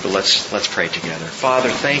next week, but let's pray together. Father,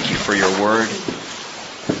 thank You for Your Word.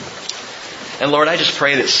 And Lord, I just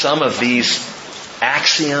pray that some of these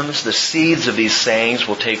axioms, the seeds of these sayings,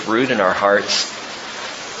 will take root in our hearts.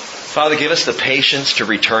 Father, give us the patience to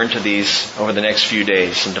return to these over the next few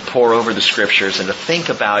days and to pore over the Scriptures and to think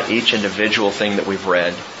about each individual thing that we've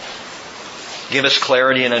read. Give us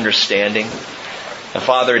clarity and understanding. And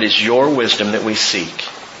Father, it is Your wisdom that we seek.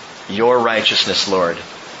 Your righteousness, Lord.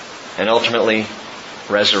 And ultimately,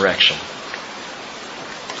 resurrection.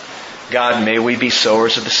 God, may we be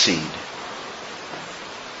sowers of the seed.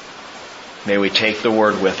 May we take the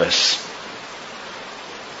Word with us.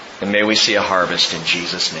 And may we see a harvest in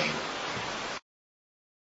Jesus' name.